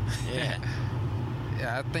 Yeah. Yeah.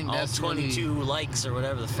 Yeah, I think all that's 22 really, likes or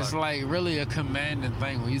whatever the fuck. It's like really a commanding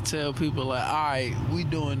thing when you tell people like, all right, we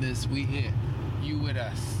doing this, we here, you with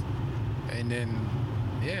us, and then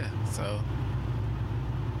yeah, so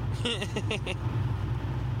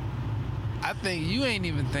I think you ain't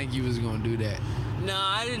even think you was gonna do that. No,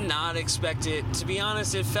 I did not expect it. To be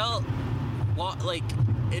honest, it felt like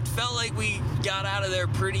we got out of there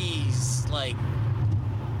pretty like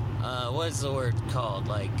what's the word called,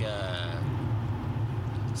 like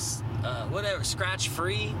whatever, scratch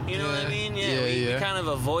free, you know what I mean? We kind of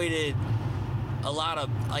avoided a lot of,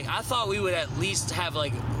 like, I thought we would at least have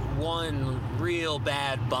like one real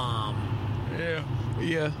bad bomb.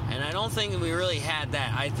 Yeah. And I don't think we really had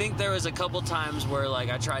that. I think there was a couple times where like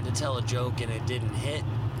I tried to tell a joke and it didn't hit,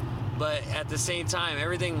 but at the same time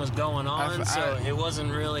everything was going on, so it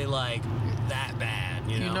wasn't really like that bad,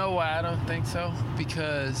 you know? You know why I don't think so?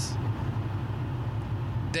 Because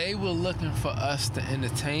they were looking for us to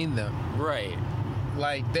entertain them. Right.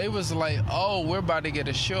 Like, they was like, oh, we're about to get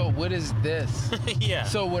a show. What is this? Yeah.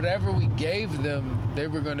 So whatever we gave them, they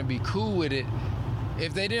were going to be cool with it.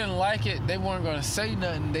 If they didn't like it, they weren't going to say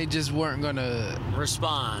nothing. They just weren't going to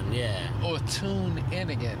respond, yeah. Or tune in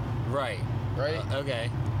again. Right. Okay.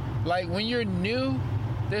 Like, when you're new,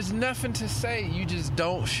 there's nothing to say. You just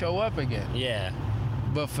don't show up again. Yeah.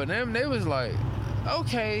 But for them, they was like,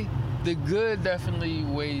 okay, the good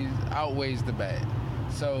definitely outweighs the bad.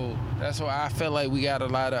 So that's why I feel like we got a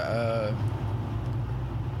lot of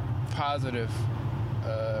positive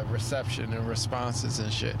reception and responses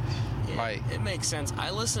and shit. Yeah, like, it makes sense.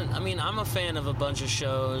 I'm a fan of a bunch of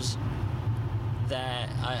shows that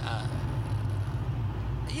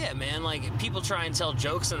yeah, man, like, people try and tell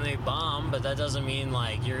jokes and they bomb, but that doesn't mean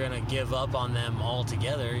like you're gonna give up on them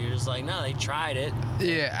altogether. You're just like, no, they tried it.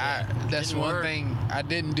 Yeah, that's one thing. I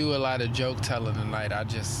didn't do a lot of joke telling tonight. I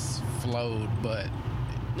just flowed, but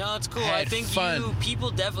no, it's cool. I think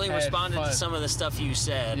people definitely responded to some of the stuff you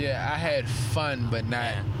said. Yeah, I had fun, but not.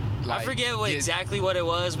 Yeah. Like, I forget exactly what it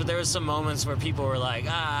was, but there was some moments where people were like,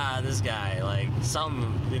 this guy, like,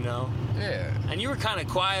 something, you know? Yeah. And you were kind of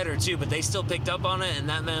quieter, too, but they still picked up on it, and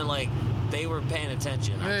that meant, like, they were paying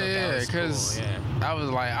attention. Yeah, because I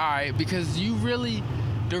was like, all right, because you really,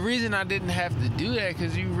 the reason I didn't have to do that,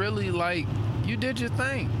 because you really, like, you did your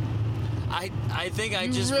thing. I think I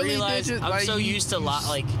You just really realized did it. I'm Like, so you- used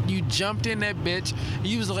to you jumped in that bitch.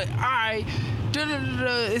 You was like, all right,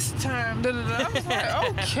 it's time. I was like,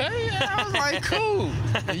 okay. I was like, cool.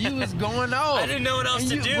 And you was going off. I didn't know what else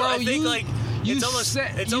to do. Bro, I think like it's almost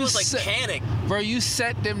like panic. Bro, you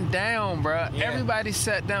set them down, bro. Yeah. Everybody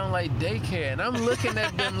sat down like daycare, and I'm looking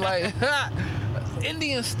at them like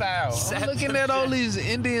Indian style. I'm looking at all these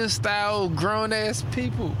Indian style grown ass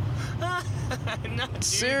people. No, dude.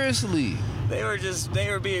 Seriously. They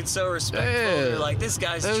were being so respectful. Yeah. They're like, this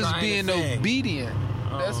guy's They was trying being to think. obedient.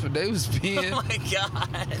 That's what they was being. Oh my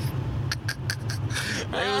god.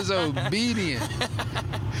 They was obedient.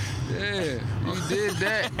 Yeah, you did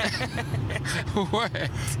that. What?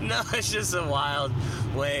 No, it's just a wild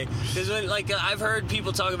way. Because I've heard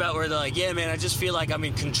people talk about where they're like, yeah, man, I just feel like I'm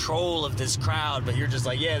in control of this crowd, but you're just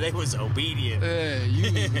like, yeah, they was obedient.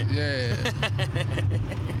 Yeah,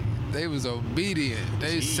 they was obedient.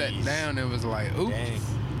 They sat down and was like, oops. Dang.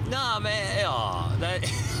 Nah, man,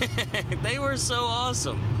 they were so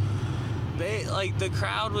awesome. The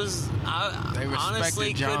crowd was. I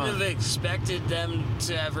honestly John. couldn't have expected them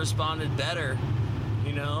to have responded better.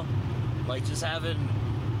 You know, like just having.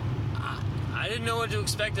 I didn't know what to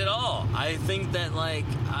expect at all. I think that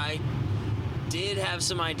I did have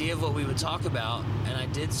some idea of what we would talk about, and I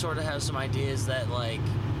did sort of have some ideas that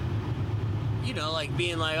you know, like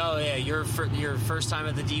being like, oh yeah, your first time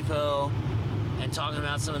at the depot, and talking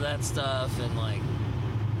about some of that stuff, and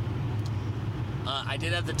I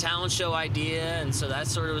did have the talent show idea, and so that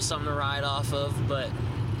sort of was something to ride off of, but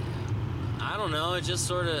I don't know, it just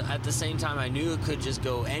sort of, at the same time, I knew it could just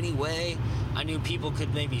go any way. I knew people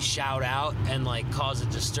could maybe shout out and cause a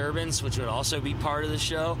disturbance, which would also be part of the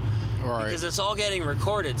show. Right. Because it's all getting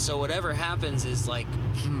recorded, so whatever happens is a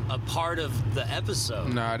part of the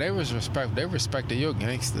episode. Nah, they respected your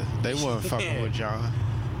gangster. They wasn't fucking with John.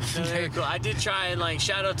 No, they were cool. I did try and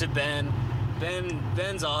shout out to Ben.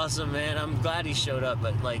 Ben's awesome, man. I'm glad he showed up,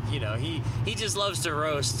 but you know, he just loves to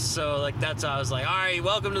roast, so that's how I was like, all right,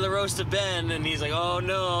 welcome to the roast of Ben, and he's like, oh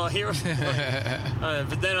no, here.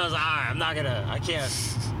 But then I was like, all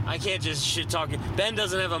right, I I can't just shit talk. Ben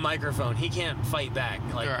doesn't have a microphone. He can't fight back.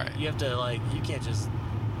 Like you have to you can't just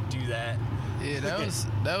do that. Yeah,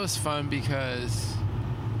 that was fun because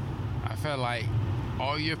I felt like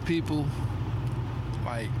all your people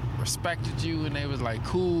like respected you and they was like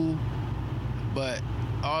cool, but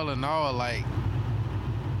all in all, like,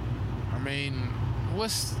 I mean,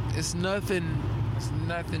 it's nothing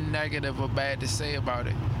negative or bad to say about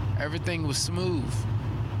it. Everything was smooth.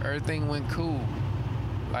 Everything went cool.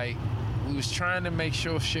 Like, we was trying to make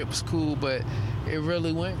sure shit was cool, but it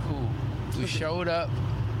really went cool. We showed up,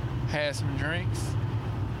 had some drinks,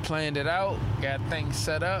 planned it out, got things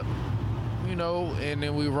set up, you know, and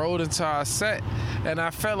then we rolled into our set. And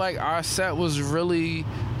I felt like our set was really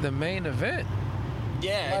the main event.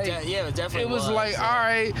 Yeah, like, it definitely was. It was like, all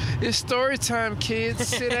right, it's story time, kids,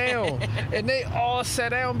 sit down. And they all sat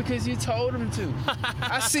down because you told them to.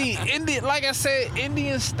 I see Indian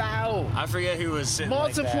style. I forget who was sitting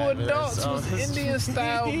multiple like that, adults was Indian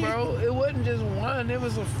style, bro. It wasn't just one, it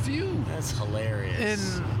was a few. That's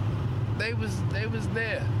hilarious. And they was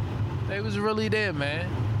there. They was really there, man.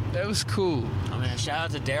 That was cool. I mean, shout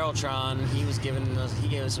out to Daryl Tron. He gave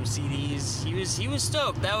us some CDs. He was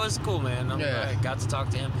stoked. That was cool, man. I got to talk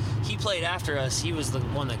to him. He played after us. He was the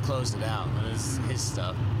one that closed it out. It was his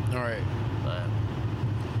stuff. All right. But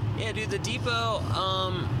yeah, dude, the Depot.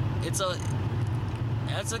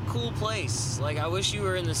 That's a cool place. Like, I wish you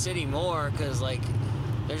were in the city more, because like,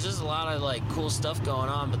 there's just a lot of like cool stuff going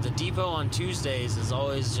on. But the Depot on Tuesdays is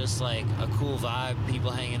always just like a cool vibe.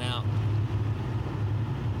 People hanging out.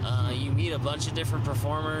 You meet a bunch of different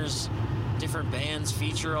performers, different bands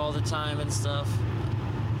feature all the time and stuff.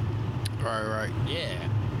 Right. Yeah.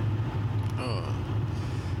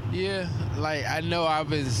 Yeah, like I know I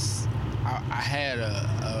had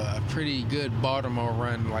a pretty good Baltimore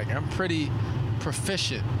run. Like, I'm pretty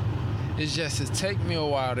proficient. It's just, it take me a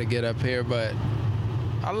while to get up here, but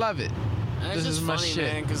I love it. And this it's just is my funny, shit.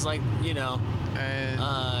 man, because like, you know,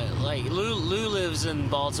 like Lou lives in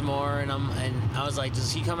Baltimore, and I was like,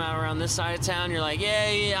 does he come out around this side of town? You're like,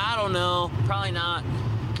 yeah, I don't know, probably not.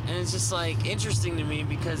 And it's just like interesting to me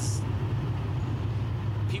because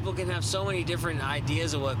people can have so many different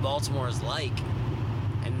ideas of what Baltimore is like,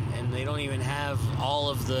 and they don't even have all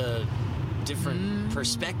of the different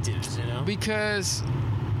perspectives, you know? Because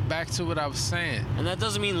back to what I was saying. And that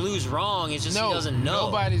doesn't mean Lou's wrong. It's just he doesn't know.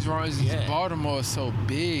 Nobody's wrong. It's just Baltimore is so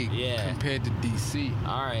big compared to D.C.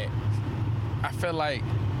 All right. I feel like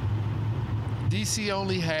D.C.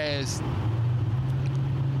 only has,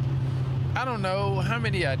 I don't know how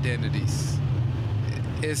many identities.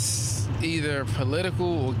 It's either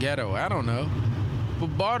political or ghetto. I don't know.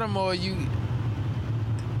 But Baltimore, you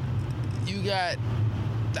got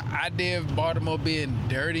the idea of Baltimore being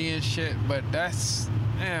dirty and shit, but that's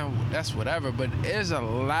whatever. But there's a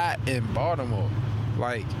lot in Baltimore,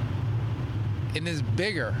 like, and it's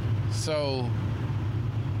bigger. So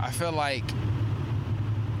I feel like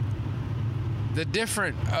the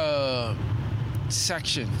different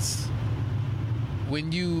sections,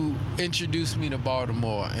 when you introduced me to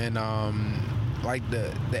Baltimore, and like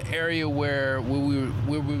the area where we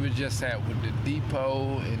were just at with the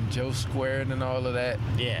Depot and Joe Square and all of that.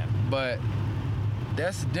 Yeah. But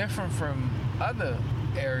that's different from other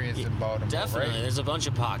areas in Baltimore. Definitely, right? There's a bunch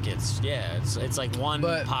of pockets. Yeah, it's like one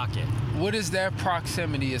pocket. What is that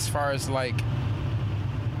proximity as far as like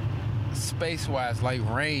space-wise, like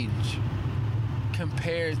range,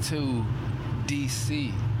 compared to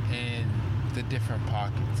DC and the different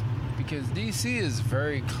pockets? Because DC is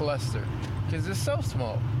very clustered because it's so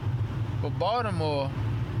small, but Baltimore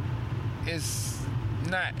is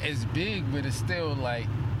not as big, but it's still like,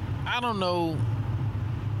 I don't know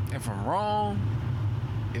if I'm wrong,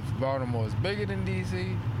 if Baltimore is bigger than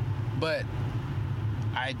DC, but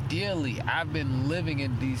ideally, I've been living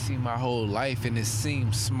in DC my whole life, and it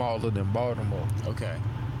seems smaller than Baltimore. Okay.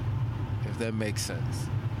 If that makes sense.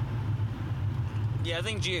 Yeah, I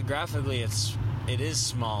think geographically it is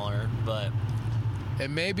smaller, but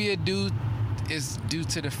and maybe it's due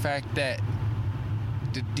to the fact that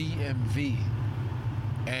the DMV,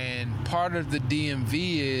 and part of the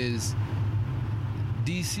DMV is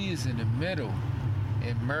DC is in the middle.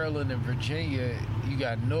 In Maryland and Virginia, you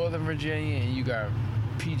got Northern Virginia and you got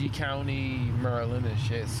PG County, Maryland and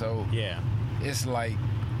shit. So yeah, it's like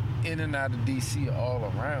in and out of DC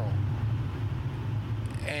all around.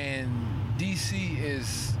 And DC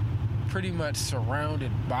is pretty much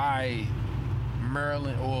surrounded by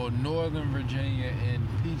Maryland or Northern Virginia and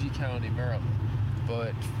PG County, Maryland.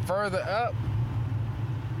 But further up,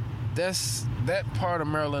 that part of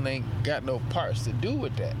Maryland ain't got no parts to do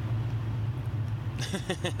with that.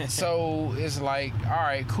 So it's like, all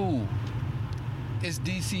right, cool. Is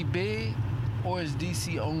DC big, or is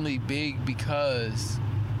DC only big because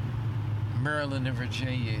Maryland and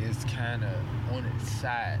Virginia is kind of on its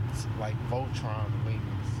sides, like Voltron wings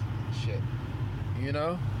and shit, you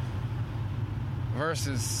know?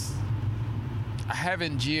 Versus, I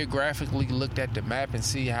haven't geographically looked at the map and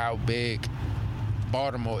see how big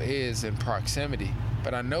Baltimore is in proximity,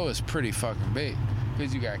 but I know it's pretty fucking big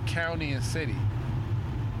because you got county and city.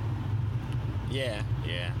 Yeah.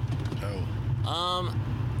 Oh.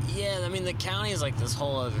 Yeah, I mean, the county is like this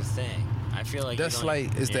whole other thing. I feel like that's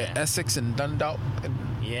like, is that Essex and Dundalk? And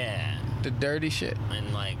the dirty shit.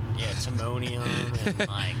 And like, Timonium and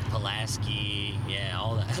like Pulaski,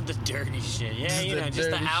 all that, the dirty shit. Yeah, you know,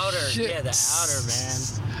 just the outer, the outer, man.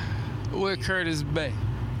 Where Curtis Bay?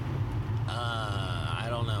 I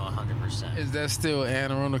don't know 100%. Is that still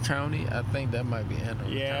Anne Arundel County? I think that might be Anne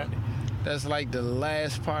Arundel County. That's like the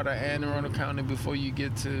last part of Anne Arundel County before you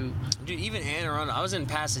get to... Dude, even Anne Arundel... I was in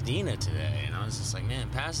Pasadena today, and I was just like, man,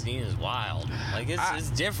 Pasadena is wild. Like,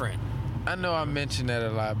 it's different. I know I mentioned that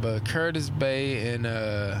a lot, but Curtis Bay and...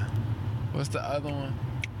 what's the other one?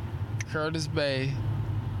 Curtis Bay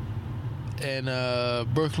and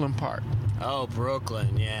Brooklyn Park. Oh,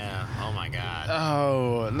 Brooklyn, yeah. Oh, my God.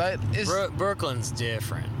 Oh, like... Brooklyn's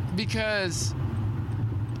different. Because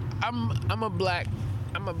I'm an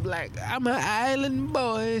island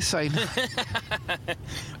boy. So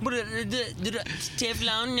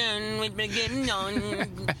Teflon with me getting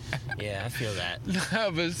on. Yeah, I feel that.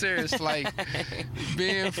 No, but serious, like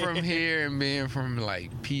being from here and being from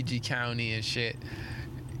like PG County and shit,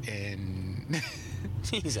 and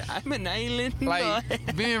he's like, I'm an island like boy.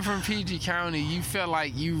 Being from PG County, you feel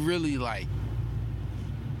like you really like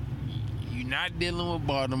you're not dealing with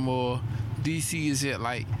Baltimore. DC is it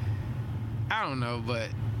like. I don't know, but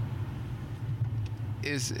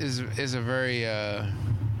it's a very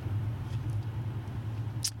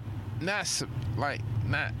not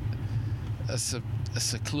a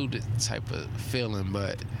secluded type of feeling,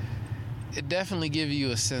 but it definitely gives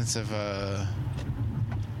you a sense of I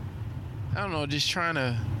don't know, just trying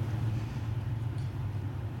to,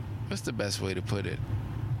 what's the best way to put it?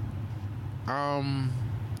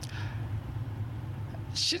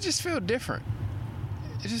 Shit just feel different.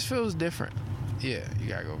 It just feels different. Yeah, you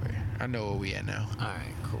gotta go there. I know where we at now. All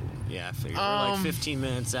right, cool. Yeah, I figured we're like 15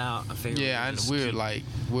 minutes out. I figured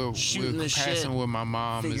we're passing where my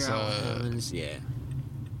mom is.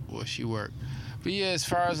 Where she worked. But yeah, as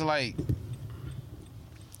far as like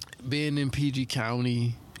being in PG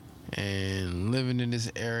County and living in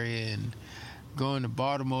this area and going to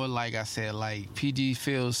Baltimore, like I said, like PG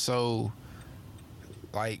feels so.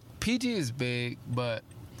 Like PG is big, but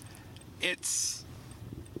it's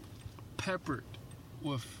peppered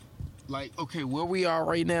with like, okay, where we are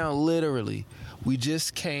right now, literally we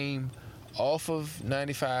just came off of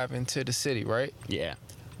 95 into the city, right? Yeah,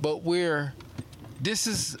 but this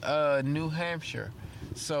is New Hampshire,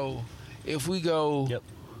 so if we go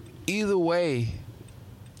either way,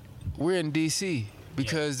 we're in DC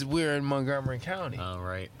because we're in Montgomery County. Oh,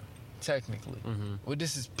 right. Technically. Well,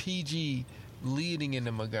 this is PG leading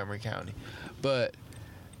into Montgomery County, but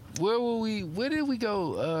where did we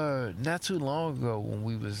go not too long ago when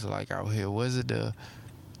we was like out here? Was it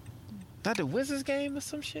not the Wizards game or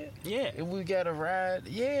some shit? Yeah. And we got a ride?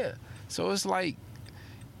 Yeah. So it's like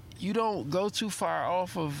you don't go too far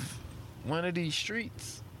off of one of these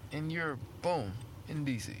streets and you're boom in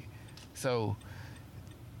DC. So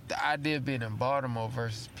the idea of being in Baltimore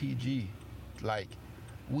versus PG, like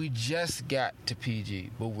we just got to PG,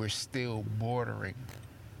 but we're still bordering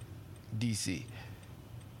DC.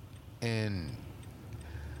 And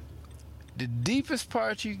the deepest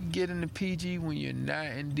part you can get into PG when you're not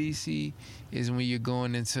in DC is when you're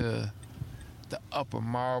going into the Upper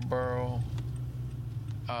Marlboro.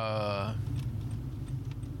 I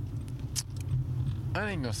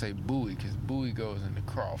ain't gonna say Bowie because Bowie goes into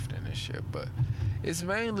Crofton and shit, but it's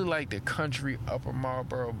mainly like the country Upper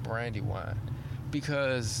Marlboro Brandywine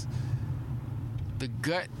because the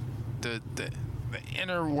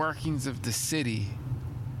inner workings of the city.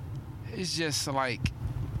 It's just like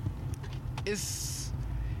it's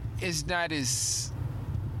not as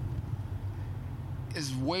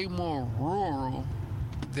it's way more rural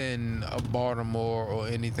than a Baltimore or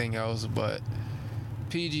anything else, but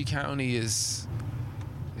PG County is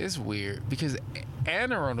weird because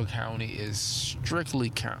Anne Arundel County is strictly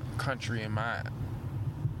country in my.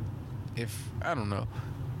 I don't know.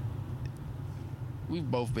 We've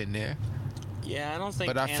both been there. Yeah, I don't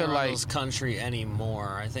think Anne Arundel's country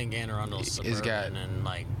anymore. I think Anne Arundel's suburban and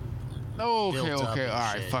like Oh, built up okay. and All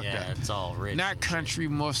right, shit. fuck yeah, that. It's all rich. Not and country,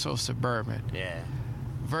 more so suburban. shit. Yeah.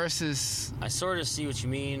 Versus, I sort of see what you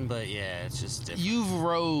mean, but yeah, it's just different. you've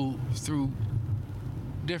rode through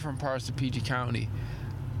different parts of PG County.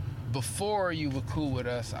 Before you were cool with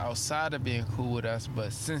us, outside of being cool with us,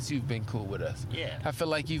 but since you've been cool with us, Yeah. I feel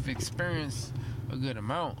like you've experienced a good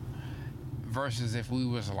amount. Versus if we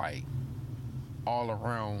was like all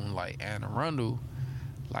around like Anne Arundel,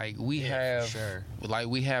 like we have, sure. like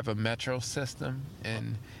we have a metro system,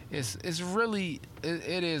 and it's really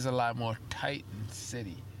it is a lot more tight and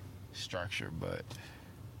city structure, but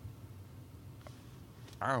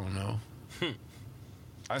I don't know.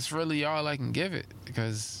 That's really all I can give it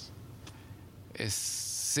because it's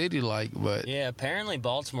city-like, but Yeah, apparently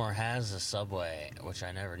Baltimore has a subway, which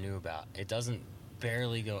I never knew about. It doesn't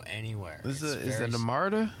barely go anywhere. is It's it very the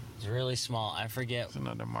MARTA? It's really small. I forget. It's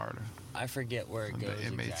another MARTA. I forget where it The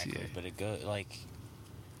goes MATA. exactly, but it goes like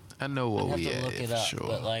I know I what have we to at look it for up. sure.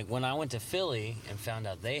 But like when I went to Philly and found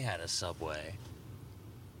out they had a subway,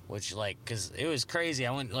 which like because it was crazy.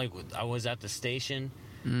 I went like I was at the station.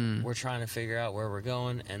 We're trying to figure out where we're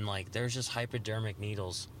going, and like there's just hypodermic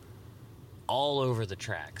needles all over the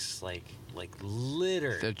tracks, like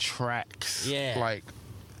littered. The tracks, Yeah.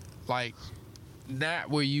 like not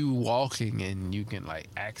where you walking and you can like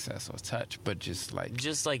access or touch, but just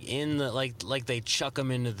like in the like they chuck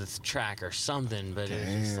them into the track or something, but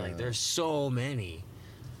it's just like there's so many.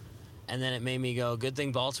 And then it made me go, good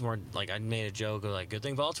thing Baltimore, like I made a joke of like, good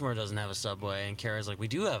thing Baltimore doesn't have a subway, and Kara's like, we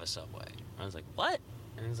do have a subway. I was like, what?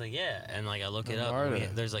 And he's like, yeah. And like I look it up,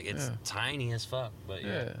 and there's like it's tiny as fuck, but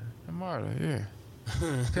yeah. the MARTA, yeah.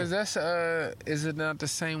 Because that's is it not the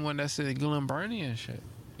same one that's in Glen Burnie and shit?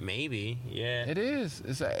 Maybe, yeah. It is.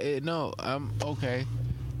 It's no. Okay.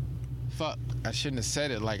 Fuck. I shouldn't have said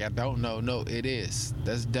it like I don't know. No, it is.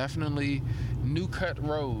 That's definitely New Cut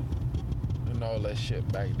Road and all that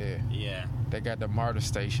shit back there. Yeah. They got the MARTA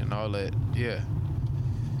station, all that. Yeah.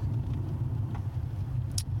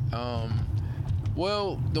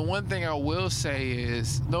 Well, the one thing I will say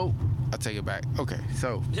is nope. I take it back. Okay,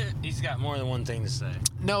 so he's got more than one thing to say.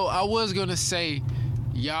 No, I was gonna say,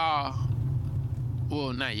 y'all.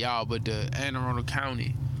 Well, not y'all, but the Anne Arundel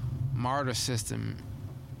County MARTA system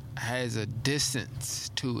has a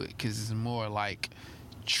distance to it because it's more like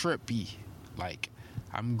trippy. Like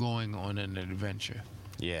I'm going on an adventure.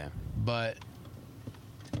 Yeah. But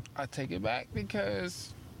I take it back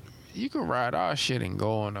because you can ride our shit and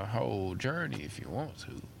go on a whole journey if you want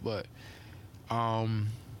to. But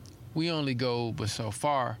we only go but so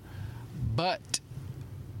far. But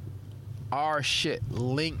our shit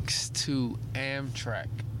links to Amtrak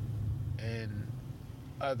and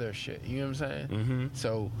other shit. You know what I'm saying? Mm-hmm.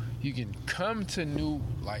 So you can come to you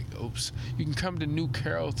can come to New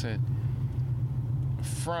Carrollton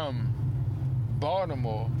from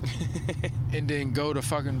Baltimore and then go to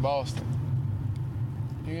fucking Boston.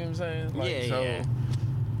 You know what I'm saying? Yeah.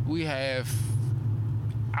 We have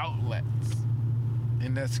outlets,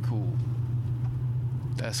 and that's cool.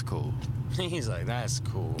 That's cool. He's like, that's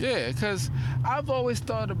cool. Yeah, because I've always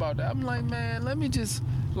thought about that. I'm like, man, let me just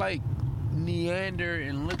like meander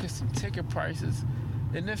and look at some ticket prices,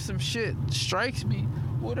 and if some shit strikes me,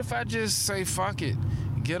 what if I just say fuck it,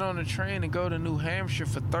 get on a train and go to New Hampshire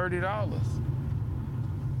for $30?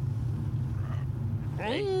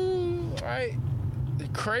 Ooh, right?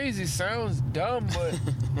 Crazy sounds dumb, but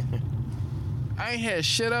I ain't had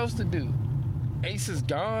shit else to do. Ace is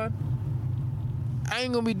gone. I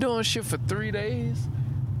ain't gonna be doing shit for 3 days.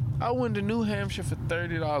 I went to New Hampshire for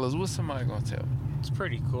 $30. What's somebody gonna tell me? It's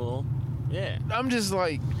pretty cool. Yeah. I'm just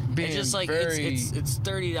like being it's just like very it's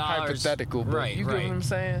 $30 hypothetical, but right, you right. get what I'm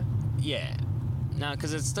saying? Yeah. No,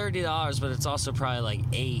 because it's $30, but it's also probably like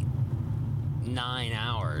 8-9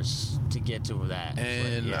 hours to get to that.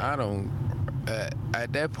 And yeah. I don't.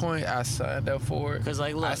 At that point, I signed up for it. Cause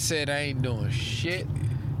like, look, I said I ain't doing shit.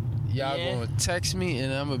 Y'all gonna text me,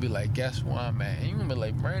 and I'm gonna be like, guess where I'm at? And you gonna be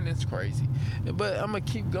like, Brandon's crazy, but I'm gonna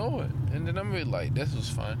keep going, and then I'm gonna be like, this was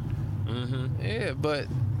fun. Mm-hmm. Yeah, but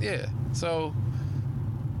yeah, so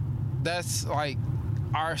that's like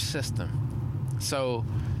our system. So,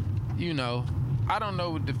 you know, I don't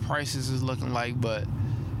know what the prices is looking like, but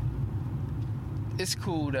it's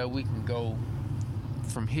cool that we can go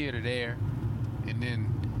from here to there, and then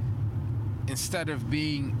instead of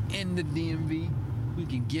being in the DMV, we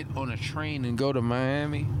can get on a train and go to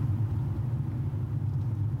Miami.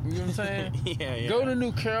 You know what I'm saying? Yeah. Go to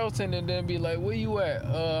New Carrollton and then be like, where you at?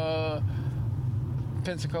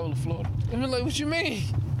 Pensacola, Florida. And be like, what you mean?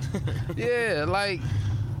 Yeah, like,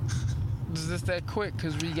 it's just that quick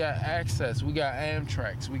because we got access. We got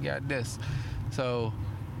Amtrak. We got this. So,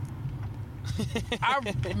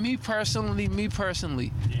 Me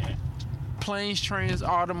personally. Yeah. Planes, trains,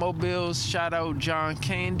 automobiles. Shout out John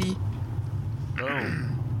Candy. Oh.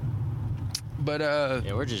 But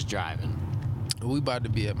yeah, we're just driving. We about to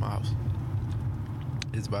be at my house.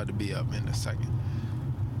 It's about to be up in a second.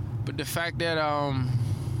 But the fact that I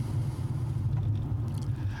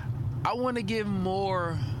want to give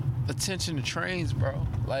more attention to trains, bro.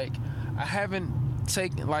 Like I haven't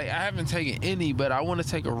taken any, but I want to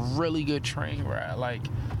take a really good train ride. Like,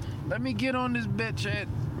 let me get on this bitch at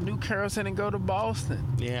New Carrollton and go to Boston.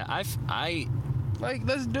 Yeah, I like,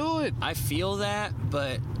 let's do it. I feel that,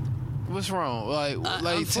 but what's wrong?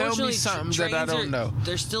 Like tell me something that I don't know.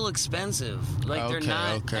 They're still expensive. Like they're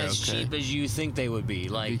not as cheap as you think they would be.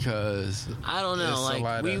 Like, because I don't know.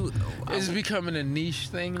 Like it's becoming a niche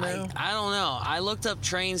thing now. I don't know. I looked up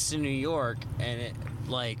trains to New York, and it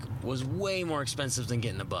like was way more expensive than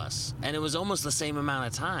getting a bus, and it was almost the same amount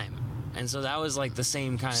of time. And so that was like the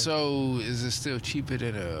same kind of. So is it still cheaper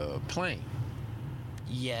than a plane?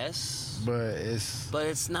 Yes, but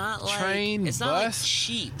it's not like train, it's bus? not like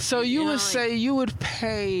cheap. So you would say you would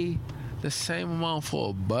pay the same amount for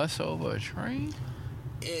a bus over a train?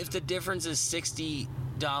 If the difference is $60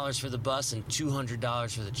 for the bus and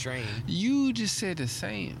 $200 for the train. You just said the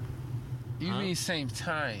same. You mean same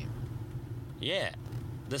time? Yeah,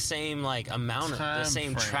 the same like amount of the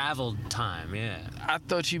same traveled time. Yeah. I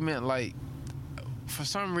thought you meant like, for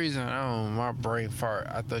some reason, I don't know, my brain fart.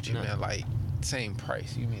 I thought you meant like same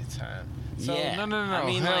price. You mean time? So, yeah. No. I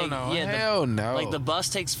mean, hell like, no. yeah, hell no. Like the bus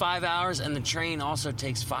takes 5 hours and the train also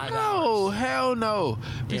takes 5 hours. No, hell no.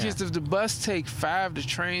 Because if the bus take 5, the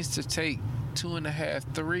trains to take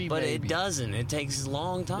 2.5, 3. But maybe. it doesn't. It takes a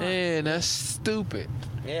long time. Yeah, that's stupid.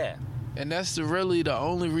 Yeah. And that's really the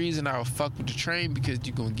only reason I would fuck with the train, because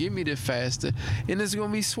you're gonna get me there faster and it's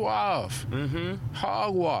gonna be suave. Mm-hmm.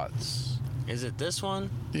 Hogwarts. Is it this one?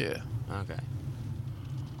 Yeah. Okay.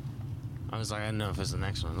 I was like, I don't know if it's the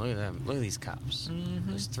next one. Look at them. Look at these cops. Mm-hmm.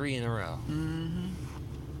 There's 3 in a row. Mm-hmm.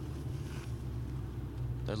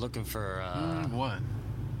 They're looking for one.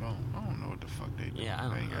 Oh, I don't know what the fuck they do. Yeah, I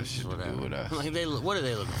don't know. Got shit to do with us. Like what are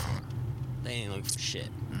they looking for? They ain't looking for shit.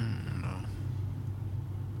 No.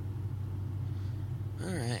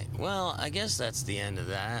 All right. Well, I guess that's the end of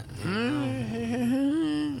that.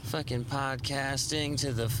 Fucking podcasting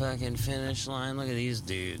to the fucking finish line. Look at these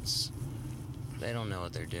dudes. They don't know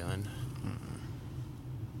what they're doing.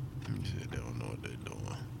 They don't know what they're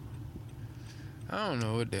doing. I don't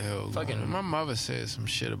know what the hell. Fucking. My mother said some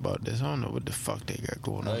shit about this. I don't know what the fuck they got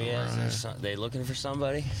going on. Oh yeah, around they looking for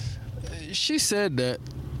somebody? She said that.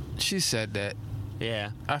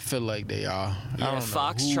 Yeah. I feel like they are. Yeah, I don't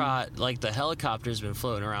Foxtrot, like the helicopter's been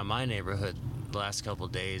floating around my neighborhood the last couple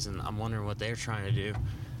of days, and I'm wondering what they're trying to do.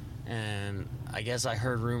 And I guess I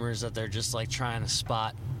heard rumors that they're just like trying to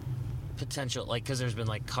spot potential, like, because there's been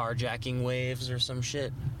like carjacking waves or some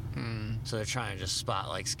shit. So they're trying to just spot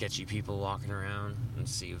like sketchy people walking around and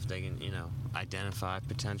see if they can, identify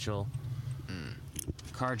potential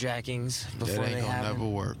carjackings before that ain't they gonna happen. never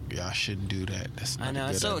work. Y'all shouldn't do that. That's not I know.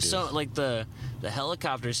 a good idea. So like the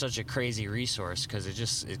helicopter is such a crazy resource because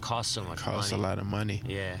it costs so much money. Costs a lot of money.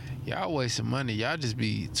 Yeah. Y'all wasting money. Y'all just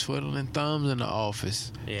be twiddling thumbs in the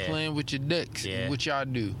office, playing with your dicks. Yeah. What y'all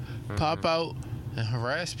do? Pop out and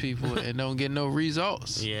harass people and don't get no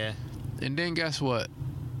results. Yeah. And then guess what?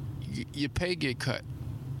 Your pay get cut.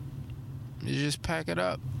 You just pack it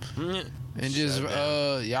up. And just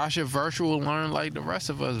y'all should virtual learn like the rest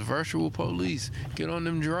of us. Virtual police. Get on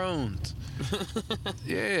them drones.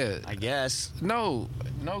 Yeah. I guess. No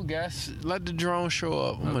guess. Let the drone show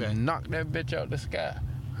up. I'm Okay. gonna knock that bitch out the sky.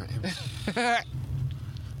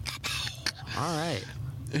 All right.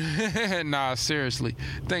 Nah, seriously.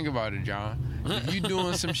 Think about it, John. If you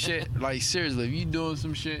doing some shit, like seriously, if you doing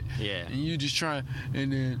some shit, and you just trying,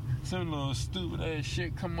 and then some little stupid ass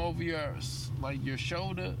shit come over your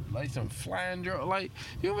shoulder, like some flying drone, like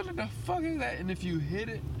you what the fuck is that? And if you hit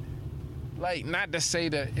it, like not to say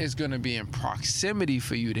that it's gonna be in proximity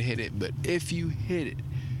for you to hit it, but if you hit it,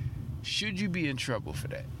 should you be in trouble for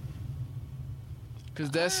that?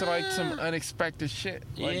 Cause that's like some unexpected shit.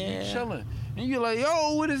 Like you chilling, and you're like,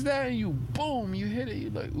 yo, what is that? And you boom, you hit it.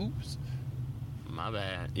 You're like, oops. My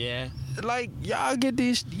bad. Yeah. Like y'all get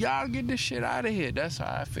this shit out of here. That's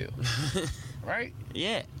how I feel. Right?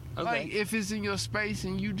 Yeah. Okay. Like if it's in your space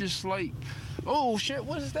and you just like, oh shit,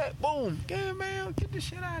 what is that? Boom. Yeah, man, get this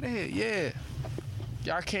shit out of here. Yeah.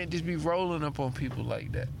 Y'all can't just be rolling up on people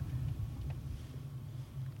like that.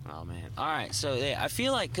 Oh man. All right. So yeah, I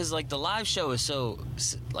feel like because like the live show is so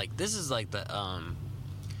like this is like the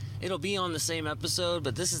it'll be on the same episode,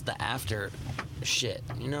 but this is the after shit.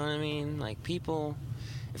 You know what I mean? Like, people,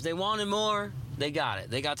 if they wanted more, they got it.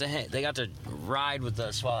 They got to ride with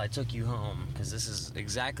us while I took you home, because this is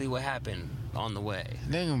exactly what happened on the way.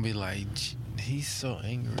 They're gonna be like, he's so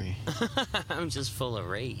angry. I'm just full of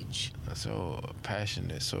rage. So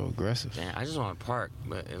passionate, so aggressive. Yeah, I just want to park,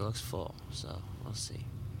 but it looks full, so we'll see.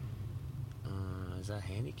 Is that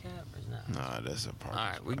handicap or is that? Nah, that's a park.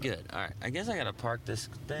 Alright, we good. Alright, I guess I gotta park this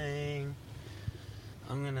thing.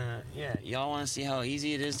 I'm gonna, y'all wanna see how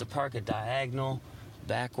easy it is to park a diagonal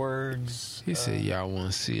backwards? He said y'all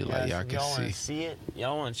wanna see it like y'all can y'all see. wanna see it?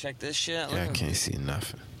 Y'all wanna check this shit? Yeah, I can't see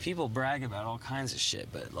nothing. People brag about all kinds of shit,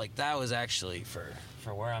 but like that was actually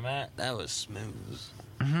for where I'm at, that was smooth.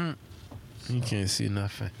 You can't see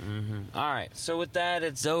nothing. Alright, so with that,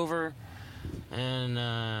 it's over.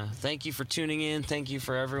 And thank you for tuning in. Thank you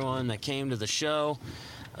for everyone that came to the show.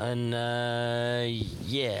 And I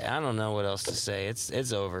don't know what else to say.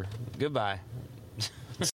 It's over. Goodbye.